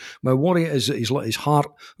true, my worry is that he's let his heart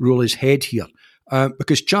rule his head here.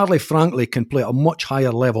 Because Charlie, frankly, can play at a much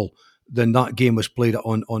higher level than that game was played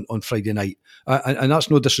on Friday night. And that's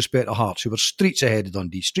no disrespect to Hearts, who were streets ahead of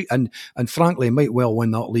Dundee. And frankly, might well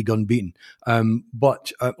win that league unbeaten.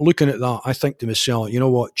 But looking at that, I think to myself, you know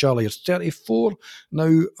what, Charlie is 34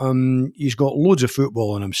 now. He's got loads of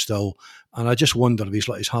football in him still. And I just wonder if he's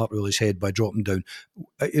let his heart rule his head by dropping down.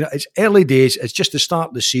 You know, it's early days. It's just the start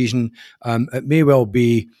of the season. It may well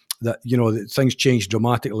be that, you know, that things change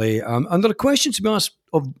dramatically. And there are questions to be asked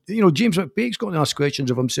of, you know, James McPake's got to ask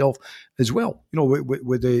questions of himself as well. You know,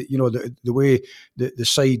 with the, you know, the way the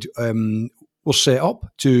side was set up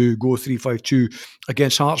to go 3-5-2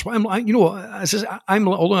 against Hearts. But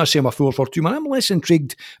although I say I'm a 4-4-2 man, I'm less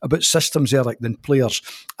intrigued about systems, Eric, than players.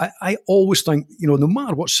 I always think, you know, no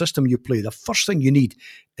matter what system you play, the first thing you need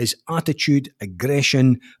is attitude,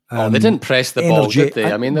 aggression. They didn't press the energy. Ball, did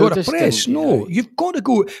they? I mean, they got to press. No, you've got to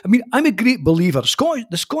go. I mean, I'm a great believer.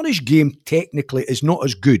 The Scottish game technically is not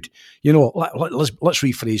as good. You know, let's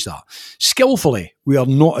rephrase that. Skillfully, we are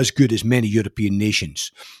not as good as many European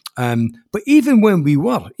nations. But even when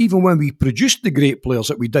we produced the great players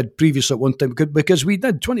that we did previously at one time, because we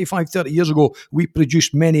did 25, 30 years ago, we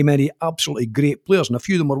produced many, many absolutely great players, and a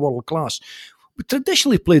few of them were world class. We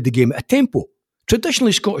traditionally played the game at a tempo.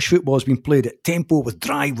 Traditionally, Scottish football has been played at tempo, with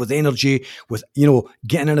drive, with energy, with, you know,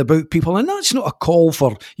 getting in about people. And that's not a call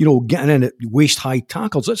for, you know, getting in at waist-high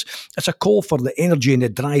tackles. It's a call for the energy and the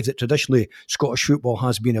drive that traditionally Scottish football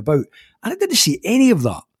has been about. And I didn't see any of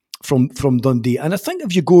that from Dundee. And I think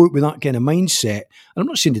if you go out with that kind of mindset, and I'm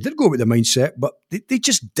not saying they did go with the mindset, but they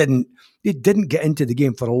just didn't. They didn't get into the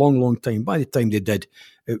game for a long, long time. By the time they did,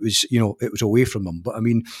 it was away from them. But I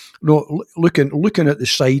mean, no, looking at the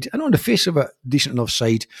side, and on the face of it, decent enough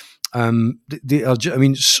side. They are. I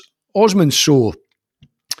mean, Osman Sow.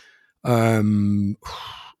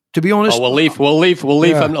 To be honest, we'll leave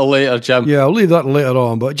him till later, Jim. Yeah, I'll leave that later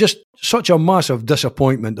on. But just such a massive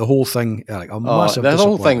disappointment, the whole thing, Eric. The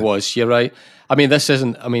whole thing was. You're right. I mean, this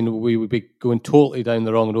isn't. I mean, we would be going totally down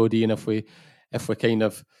the wrong road, Ian, if we kind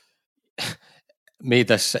of made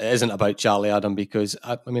this. It isn't about Charlie Adam, because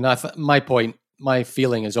my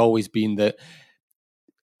feeling has always been that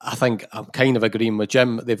I think I'm kind of agreeing with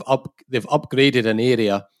Jim. They've upgraded an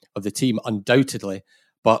area of the team undoubtedly.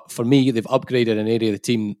 But for me, they've upgraded an area of the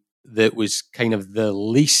team that was kind of the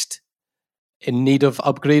least in need of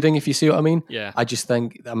upgrading, if you see what I mean. Yeah. I just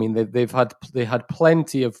think, I mean, they had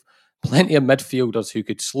plenty of midfielders who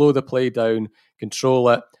could slow the play down, control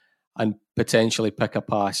it, and potentially pick a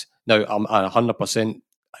pass. Now, I 100%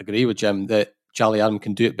 agree with Jim that Charlie Adam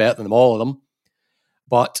can do it better than all of them,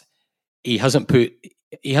 but he hasn't put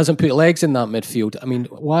legs in that midfield. I mean,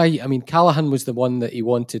 why? I mean, Callaghan was the one that he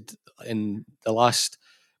wanted in the last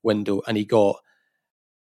window, and he got,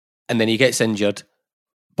 and then he gets injured.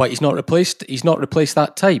 But he's not replaced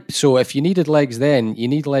that type. So if you needed legs then, you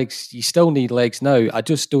need legs. You still need legs now. I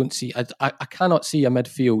just don't see. I cannot see a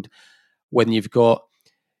midfield when you've got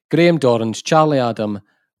Graham Dorrans, Charlie Adam,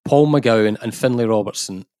 Paul McGowan, and Finlay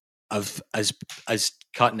Robertson as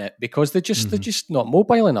cutting it, because they're just not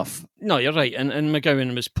mobile enough. No, you're right. And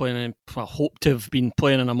McGowan was playing. I hope to have been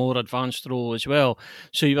playing in a more advanced role as well.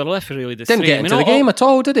 So you were left with really the didn't three. Get into the game at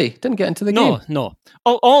all, did he? Didn't get into the game. No.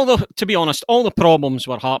 To be honest, all the problems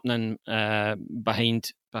were happening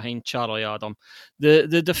behind Charlie Adam.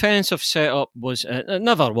 The defensive setup was it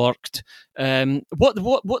never worked. What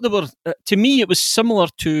they were, to me, it was similar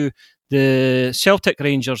to the Celtic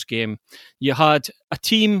Rangers game. You had a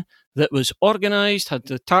team that was organised, had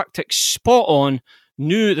the tactics spot on,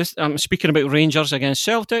 knew this. I'm speaking about Rangers against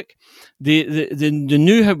Celtic. They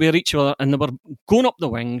knew how to reach each other, and they were going up the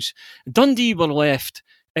wings. Dundee were left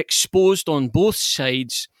exposed on both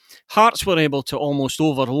sides. Hearts were able to almost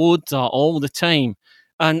overload that all the time,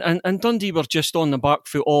 and Dundee were just on the back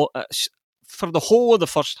foot for the whole of the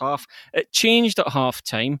first half. It changed at half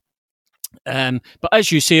time. But as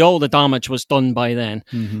you say, all the damage was done by then.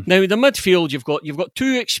 Mm-hmm. Now the midfield, you've got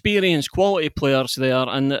two experienced quality players there,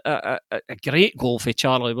 and a great goal for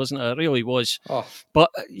Charlie, wasn't it? It really was. Oh, but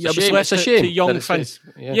it was left to young Finn.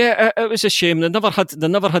 Yeah, it was a shame. They never had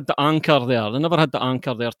the anchor there. They never had the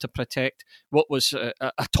anchor there to protect what was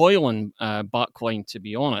a toiling backline, to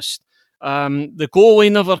be honest. The goalie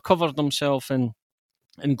never covered himself in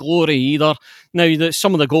glory either. Now,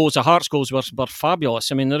 some of the goals, the Hearts goals, were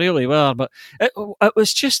fabulous. I mean, they really were. But it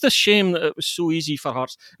was just a shame that it was so easy for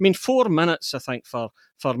Hearts. I mean, 4 minutes, I think, for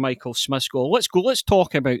Michael Smith's goal. Let's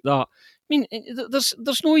talk about that. I mean, there's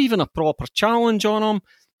not even a proper challenge on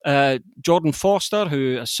him. Jordan Foster,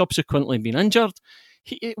 who has subsequently been injured,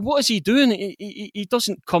 what is he doing? He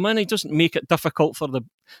doesn't come in. He doesn't make it difficult for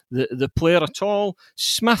the player at all.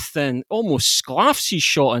 Smith then almost sclaffs his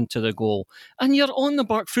shot into the goal, and you're on the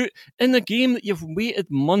back foot in the game that you've waited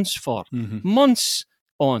months for, months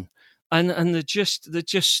on. And they just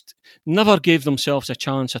never gave themselves a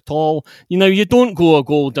chance at all. You know, you don't go a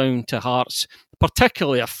goal down to Hearts,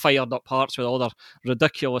 particularly a fired up Hearts with all their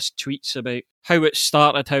ridiculous tweets about how it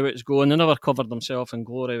started, how it's going. They never covered themselves in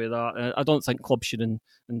glory with that. I don't think clubs should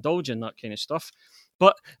indulge in that kind of stuff.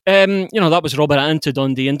 But that was rubbing it into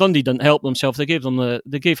Dundee, and Dundee didn't help themselves. They gave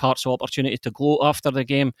Hearts the opportunity to gloat after the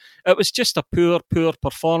game. It was just a poor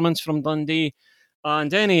performance from Dundee.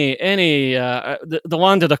 And they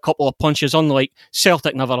landed a couple of punches, unlike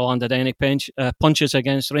Celtic never landed any punches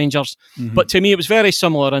against Rangers. Mm-hmm. But to me, it was very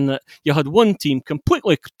similar in that you had one team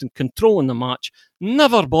completely controlling the match,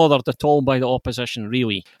 never bothered at all by the opposition,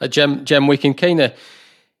 really. Jim, we can kind of,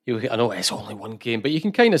 I know it's only one game, but you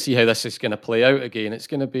can kind of see how this is going to play out again. It's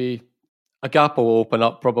going to be, a gap will open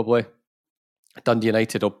up probably. Dundee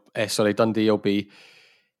will be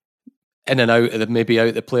in and out, maybe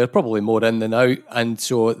out the player, probably more in than out, and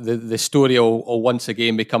so the story will once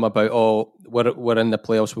again become about, we're in the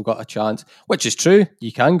playoffs, we've got a chance, which is true.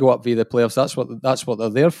 You can go up via the playoffs. That's what they're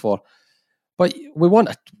there for. But we want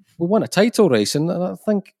a title race, and I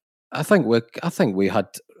think we had,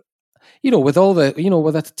 with all the,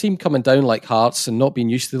 with a team coming down like Hearts and not being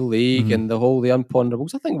used to the league and the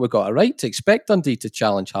unponderables, I think we've got a right to expect Dundee to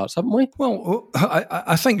challenge Hearts, haven't we? Well,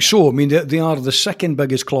 I think so. I mean, they are the second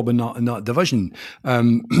biggest club in that division,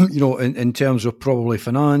 in terms of probably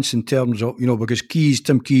finance, in terms of, because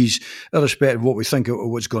Tim Keys, irrespective of what we think of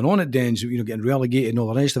what's going on at Dens, getting relegated and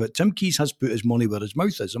all the rest of it, Tim Keys has put his money where his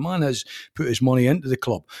mouth is. The man has put his money into the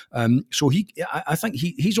club. So I think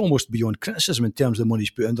he's almost beyond criticism in terms of the money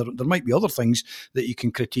he's put in. There might be other things that you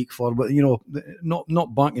can critique for, but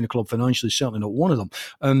not backing the club financially is certainly not one of them.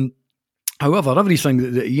 However,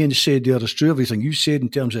 everything that Ian said there is true. Everything you said in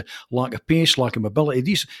terms of lack of pace, lack of mobility,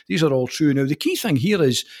 these are all true. Now, the key thing here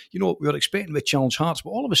is, we're expecting to challenge Hearts, but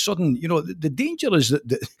all of a sudden, the danger is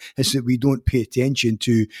that we don't pay attention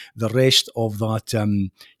to the rest of that,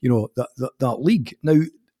 that league. Now,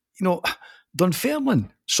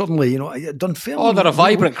 Dunfermline, suddenly, Dunfermline. They're a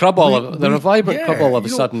vibrant club all of a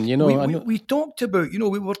sudden, We talked about,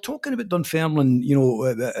 we were talking about Dunfermline,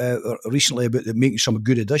 recently about making some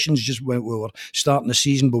good additions just when we were starting the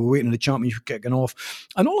season, but we're waiting on the championship kicking off.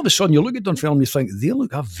 And all of a sudden, you look at Dunfermline, you think, they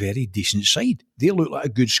look a very decent side. They look like a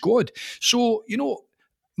good squad. So,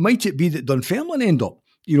 might it be that Dunfermline end up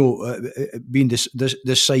being this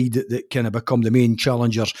side that kind of become the main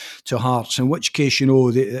challengers to Hearts. In which case,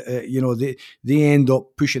 they end up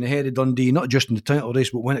pushing ahead of Dundee, not just in the title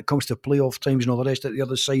race, but when it comes to playoff times and all the rest at the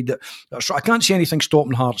other side. I can't see anything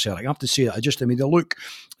stopping Hearts, Eric. I have to say that.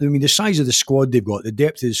 The size of the squad they've got, the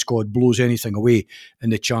depth of the squad blows anything away in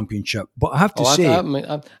the Championship. But I have to say,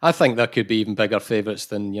 I think there could be even bigger favourites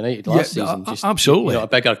than United last season. Absolutely, a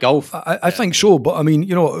bigger gulf. I think so. But I mean,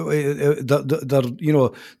 they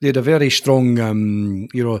had a very strong,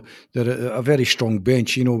 they're a very strong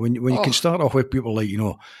bench. When you can start off with people like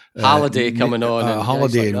Halliday coming on,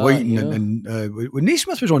 Halliday and Whiting, and when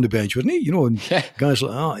Naismith was on the bench, wasn't he? And guys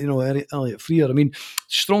like that, Elliot Freer. I mean,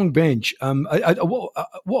 strong bench.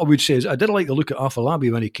 What I would say is I did like the look at Afolabi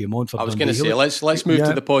when he came on. I was going to say let's move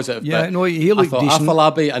to the positive. Yeah, no, he looked decent.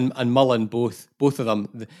 Afolabi and Mullen, both of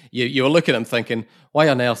them. You were looking at them thinking, why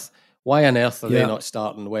on earth are they not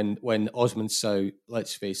starting when Osmond's out?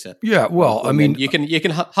 Let's face it. Yeah, well, I mean, you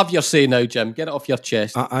can have your say now, Jim. Get it off your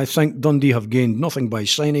chest. I think Dundee have gained nothing by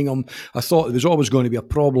signing him. I thought there was always going to be a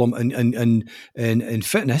problem in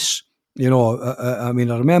fitness. I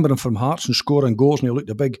remember him from Hearts and scoring goals, and he looked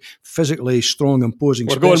a big, physically strong, imposing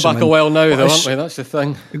specimen. We're going back a while now, though, aren't we? That's the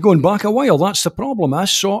thing. Going back a while, that's the problem.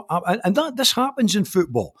 This happens in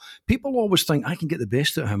football. People always think, I can get the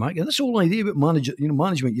best out of him. This whole idea about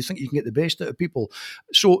management, you think you can get the best out of people.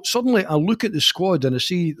 So suddenly I look at the squad and I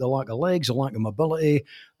see the lack of legs, the lack of mobility,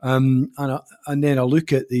 and then I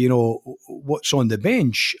look at what's on the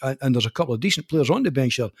bench, and there's a couple of decent players on the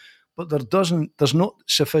bench there. But there's not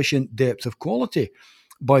sufficient depth of quality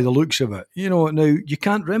by the looks of it. Now you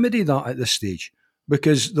can't remedy that at this stage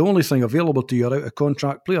because the only thing available to you are out of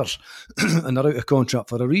contract players and they're out of contract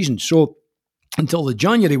for a reason. So until the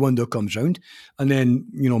January window comes round, and then,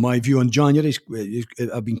 my view on January is,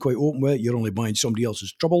 I've been quite open with it, you're only buying somebody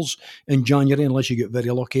else's troubles in January unless you get very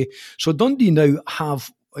lucky. So Dundee now have,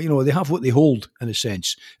 they have what they hold in a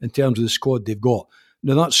sense in terms of the squad they've got.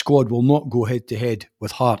 Now, that squad will not go head-to-head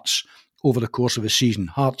with Hearts over the course of a season.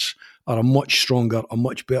 Hearts are a much stronger, a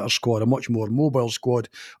much better squad, a much more mobile squad,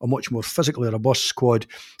 a much more physically robust squad.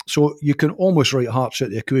 So you can almost write Hearts out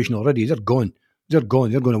of the equation already. They're gone. They're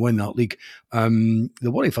going to win that league. The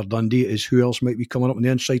worry for Dundee is who else might be coming up on the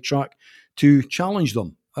inside track to challenge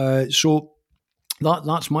them. So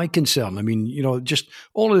that's my concern. I mean, just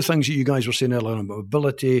all of the things that you guys were saying earlier about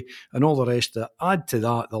mobility and all the rest, that add to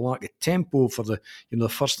that, the lack of tempo for the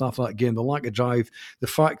first half of that game, the lack of drive, the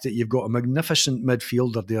fact that you've got a magnificent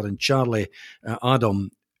midfielder there in Charlie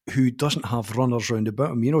Adam, who doesn't have runners round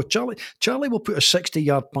about him. Charlie will put a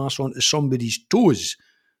 60-yard pass onto somebody's toes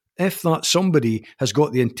if that somebody has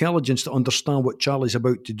got the intelligence to understand what Charlie's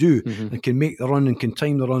about to do and can make the run and can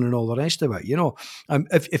time the run and all the rest of it.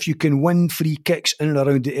 If you can win free kicks in and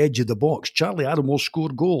around the edge of the box, Charlie Adam will score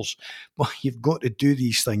goals. But you've got to do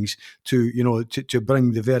these things to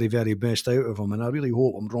bring the very, very best out of him. And I really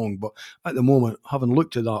hope I'm wrong. But at the moment, having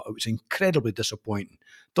looked at that, it was incredibly disappointing.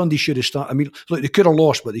 Dundee should have started. I mean, look, they could have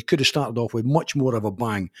lost, but they could have started off with much more of a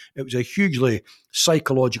bang. It was a hugely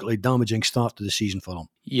psychologically damaging start to the season for them.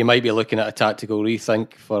 You might be looking at a tactical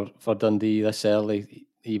rethink for Dundee this early,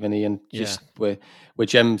 even Ian. Just with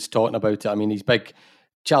Jim's talking about it. I mean, he's big.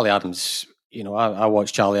 Charlie Adams. I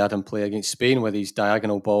watched Charlie Adam play against Spain with these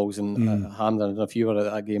diagonal balls and Hamden. I don't know if you were at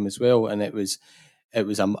that game as well, and it was a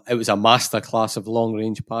masterclass of long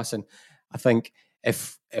range passing. I think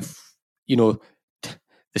if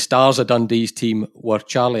the stars of Dundee's team were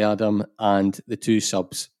Charlie Adam and the two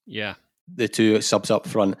subs. Yeah. The two subs up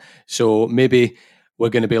front. So maybe we're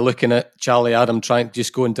going to be looking at Charlie Adam trying to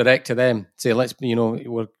just going direct to them. Say, let's,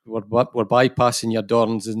 we're bypassing your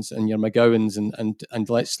Dorns and your McGowans and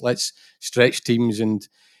let's stretch teams and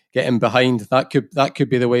get him behind. That could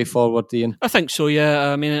be the way forward, Ian. I think so.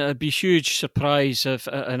 Yeah. I mean, it'd be a huge surprise if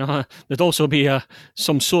there'd also be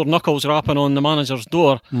some sore knuckles rapping on the manager's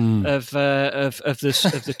door if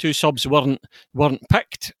the two subs weren't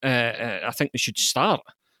picked. I think they should start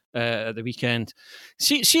at the weekend.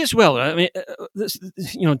 See as well. I mean,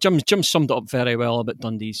 Jim summed it up very well about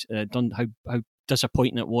Dundee's how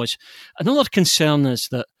disappointing it was. Another concern is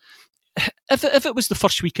that if it was the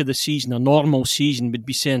first week of the season, a normal season, we'd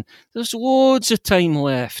be saying there's loads of time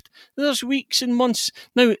left. There's weeks and months.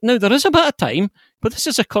 Now there is a bit of time, but this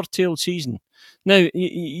is a curtailed season. Now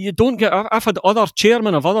you don't get. I've had other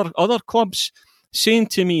chairmen of other clubs saying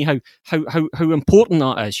to me how important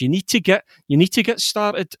that is. You need to get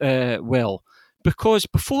started well, because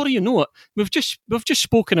before you know it, we've just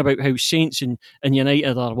spoken about how Saints and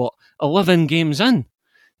United are 11 games in.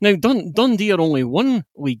 Now, Dundee are only one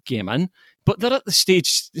league game in. but they're at the same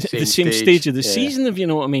stage of the season, if you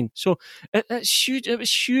know what I mean. So it's huge. It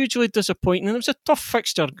was hugely disappointing, and it was a tough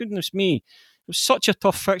fixture. Goodness me, it was such a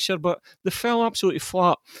tough fixture, but they fell absolutely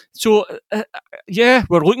flat. So we're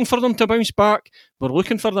looking for them to bounce back. We're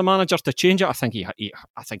looking for the manager to change it. I think he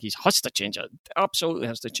has to change it. Absolutely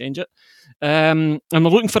has to change it. And we're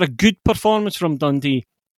looking for a good performance from Dundee,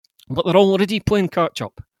 but they're already playing catch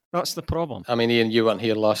up. That's the problem. I mean, Ian, you weren't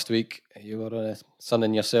here last week. You were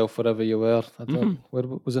sunning yourself wherever you were. I don't. Where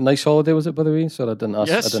was it? Nice holiday, was it? By the way, sorry, I didn't ask.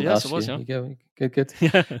 Yes, ask it was. you. Yeah. Good.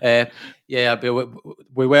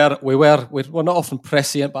 We're not often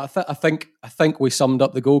prescient, but I think we summed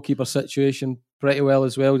up the goalkeeper situation pretty well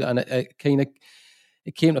as well, and it came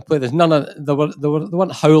to play. There's there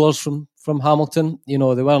weren't howlers from Hamilton. You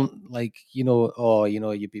know, they weren't like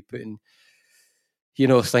you'd be putting.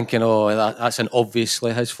 Thinking, that's an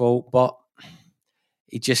obviously his fault, but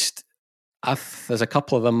he just, there's a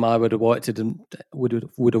couple of them I would have wanted him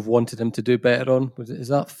to do better on. Is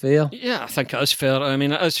that fair? Yeah, I think it is fair. I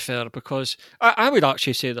mean, it is fair because I would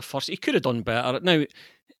actually say the first, he could have done better. Now,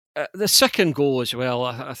 the second goal as well,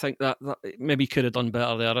 I think that maybe could have done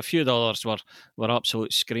better there. A few of the others were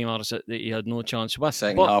absolute screamers that he had no chance with.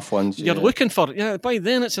 Second half ones. You're looking for, by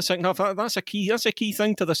then it's a second half. That's a key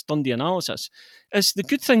thing to this Dundee analysis. Is the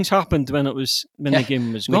good things happened when the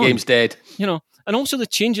game was gone. The game's dead. And also the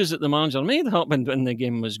changes that the manager made happened when the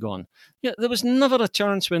game was gone. Yeah, there was never a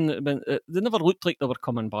chance when they never looked like they were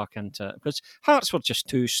coming back into it because Hearts were just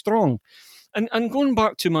too strong. And going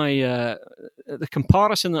back to my the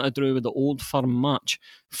comparison that I drew with the Old Firm match,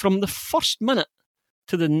 from the first minute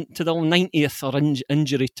to the 90th or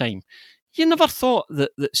injury time, you never thought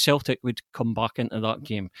that Celtic would come back into that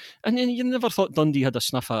game, and you never thought Dundee had a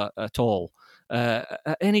sniff at all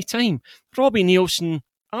at any time. Robbie Neilson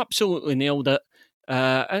absolutely nailed it.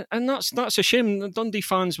 And that's a shame. The Dundee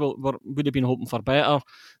fans would have been hoping for better.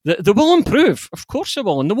 They will improve, of course they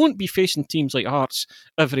will, and they won't be facing teams like Hearts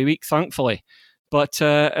every week, thankfully. But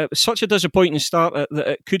it was such a disappointing start that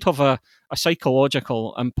it could have a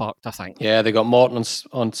psychological impact, I think. Yeah, they got Morton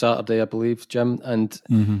on Saturday, I believe, Jim, and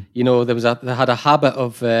they had a habit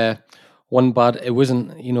of one bad. It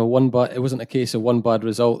wasn't It wasn't a case of one bad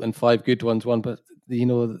result and five good ones. But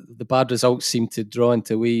the bad results seemed to draw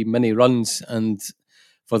into wee mini runs, and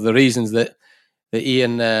for the reasons that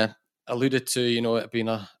Ian alluded to, it being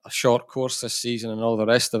a short course this season and all the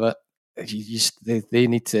rest of it. They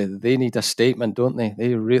need a statement, don't they? They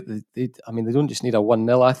don't just need a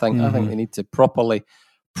 1-0. I think they need to properly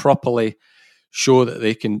show that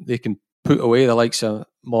they can put away the likes of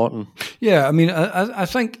Morton. Yeah, I mean, I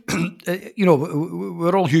think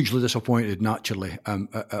we're all hugely disappointed naturally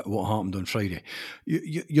at what happened on Friday.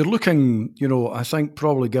 You're looking, I think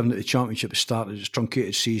probably given that the Championship has started its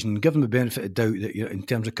truncated season, given the benefit of doubt that in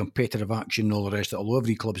terms of competitive action and all the rest of it, although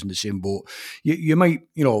every club's in the same boat, you might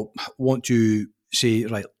want to say,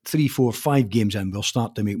 right, 3, 4, 5 games in, we'll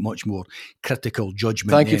start to make much more critical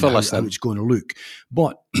judgment. Thank you for listening. How it's going to look,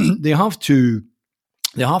 but they have to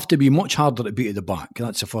be much harder to beat at the back.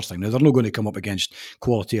 That's the first thing. Now, they're not going to come up against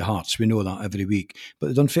quality Hearts. We know that every week.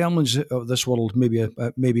 But the Dunfermlines of this world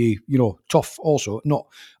maybe tough also. Not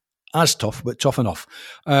as tough, but tough enough.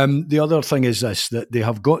 The other thing is this, that they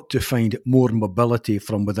have got to find more mobility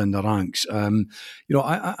from within the ranks. I'm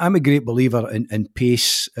a great believer in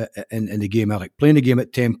pace in the game, Eric. Playing the game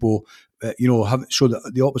at tempo, so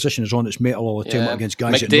that the opposition is on its mettle all the time against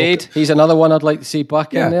guys. McDade, he's another one I'd like to see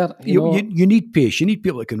back in there. You need pace. You need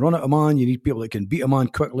people that can run at a man. You need people that can beat a man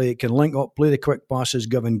quickly, can link up, play the quick passes,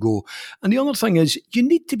 give and go. And the other thing is, you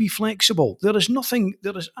need to be flexible. There is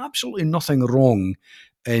absolutely nothing wrong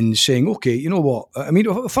in saying, okay, you know what? I mean,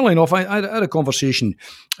 funnily enough, I had a conversation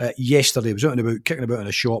yesterday. I was out and about, kicking about in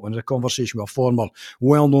a shop, and I had a conversation with a former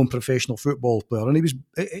well-known professional football player, and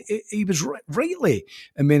he was rightly,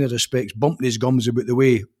 in many respects, bumping his gums about the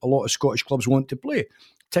way a lot of Scottish clubs want to play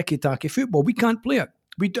ticky-tacky football. We can't play it.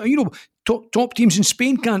 Top teams in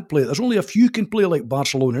Spain can't play it. There's only a few can play like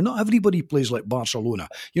Barcelona. Not everybody plays like Barcelona.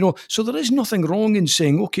 So there is nothing wrong in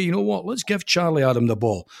saying, okay, you know what? Let's give Charlie Adam the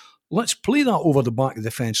ball. Let's play that over the back of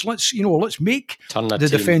the fence. Let's make the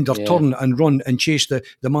defender turn and run and chase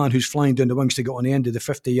the man who's flying down the wings to get on the end of the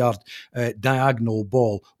 50-yard diagonal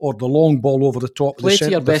ball or the long ball over the top. Play of the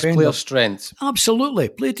to your best defender. player's strengths. Absolutely.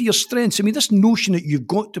 Play to your strengths. I mean, this notion that you've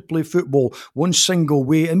got to play football one single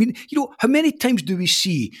way. I mean, how many times do we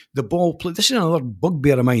see the ball play? This is another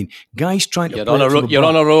bugbear of mine. Guys trying to play You're on a roll. You're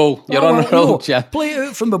on a roll, yeah. Play it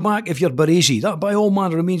out from the back if you're Baresi. That by all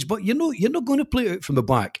manner of means. But you're not going to play it out from the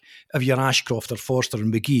back if you're Ashcroft or Forster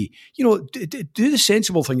and McGee. You know, do the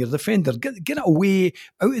sensible thing. You're a defender. Get it away,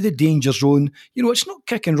 out of the danger zone. You know, it's not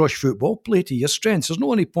kick and rush football. Play to your strengths. There's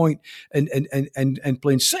no any point in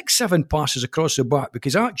playing 6-7 passes across the back,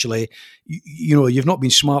 because actually, you know, you've not been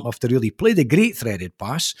smart enough to really play the great threaded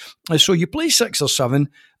pass. So you play 6 or 7,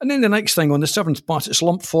 and then the next thing on the 7th pass, it's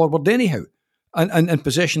lumped forward anyhow. And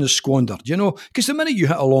possession is squandered, you know, because the minute you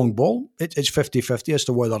hit a long ball, it's 50-50 as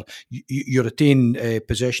to whether you retain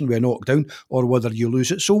possession with a knockdown or whether you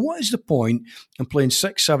lose it. So what is the point in playing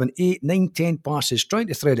 6, 7, 8, 9, 10 passes, trying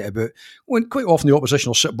to thread it about, when quite often the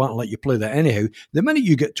opposition will sit back and let you play that anyhow? The minute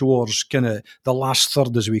you get towards kind of the last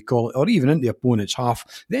third, as we call it, or even into the opponent's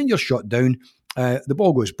half, then you're shut down. The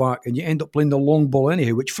ball goes back and you end up playing the long ball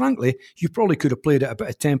anyhow, which frankly you probably could have played at a bit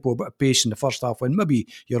of tempo, a bit of pace in the first half when maybe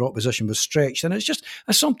your opposition was stretched. And it's just,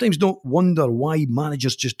 I sometimes don't wonder why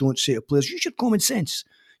managers just don't say to players, use your common sense.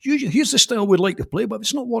 Here's the style we'd like to play, but if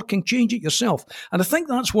it's not working, change it yourself. And I think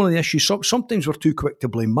that's one of the issues. Sometimes we're too quick to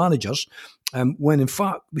blame managers, when in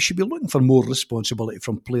fact we should be looking for more responsibility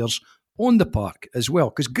from players on the park as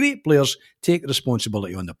well, because great players take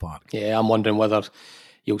responsibility on the park. Yeah, I'm wondering whether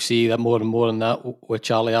you'll see that more and more in that with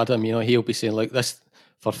Charlie Adam. You know, he'll be saying, like, this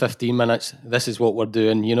for 15 minutes, this is what we're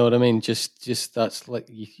doing. You know what I mean? Just that's like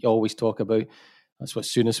you always talk about. That's what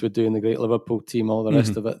Souness would do in the great Liverpool team. All the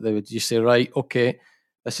rest of it, they would just say, right, okay,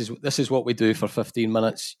 this is what we do for 15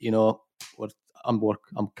 minutes. You know, I'm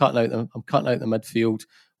cutting out the midfield.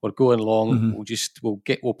 We're going long.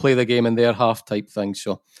 We'll play the game in their half type thing.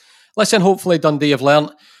 So, listen, hopefully Dundee have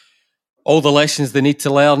learned all the lessons they need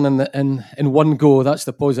to learn in one go. That's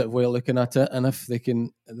the positive way of looking at it. And if they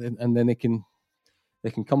can, and then they can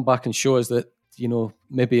come back and show us that, you know,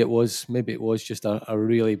 maybe it was just a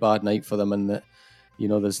really bad night for them, and that, you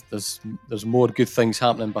know, there's more good things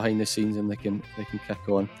happening behind the scenes, and they can kick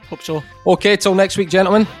on. Hope so. Okay, till next week,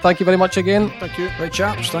 gentlemen. Thank you very much again. Thank you. Right,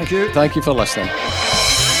 chaps. Thank you. Thank you for listening.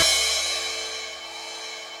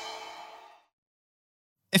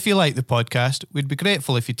 If you like the podcast, we'd be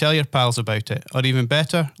grateful if you tell your pals about it, or even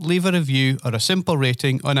better, leave a review or a simple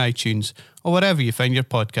rating on iTunes or wherever you find your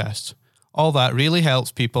podcasts. All that really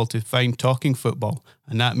helps people to find Talking Football,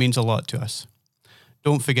 and that means a lot to us.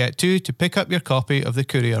 Don't forget to pick up your copy of The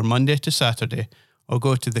Courier Monday to Saturday, or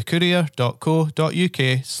go to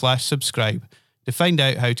thecourier.co.uk/subscribe to find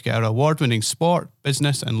out how to get our award-winning sport,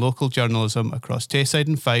 business and local journalism across Tayside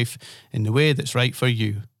and Fife in the way that's right for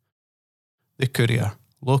you. The Courier.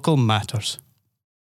 Local matters.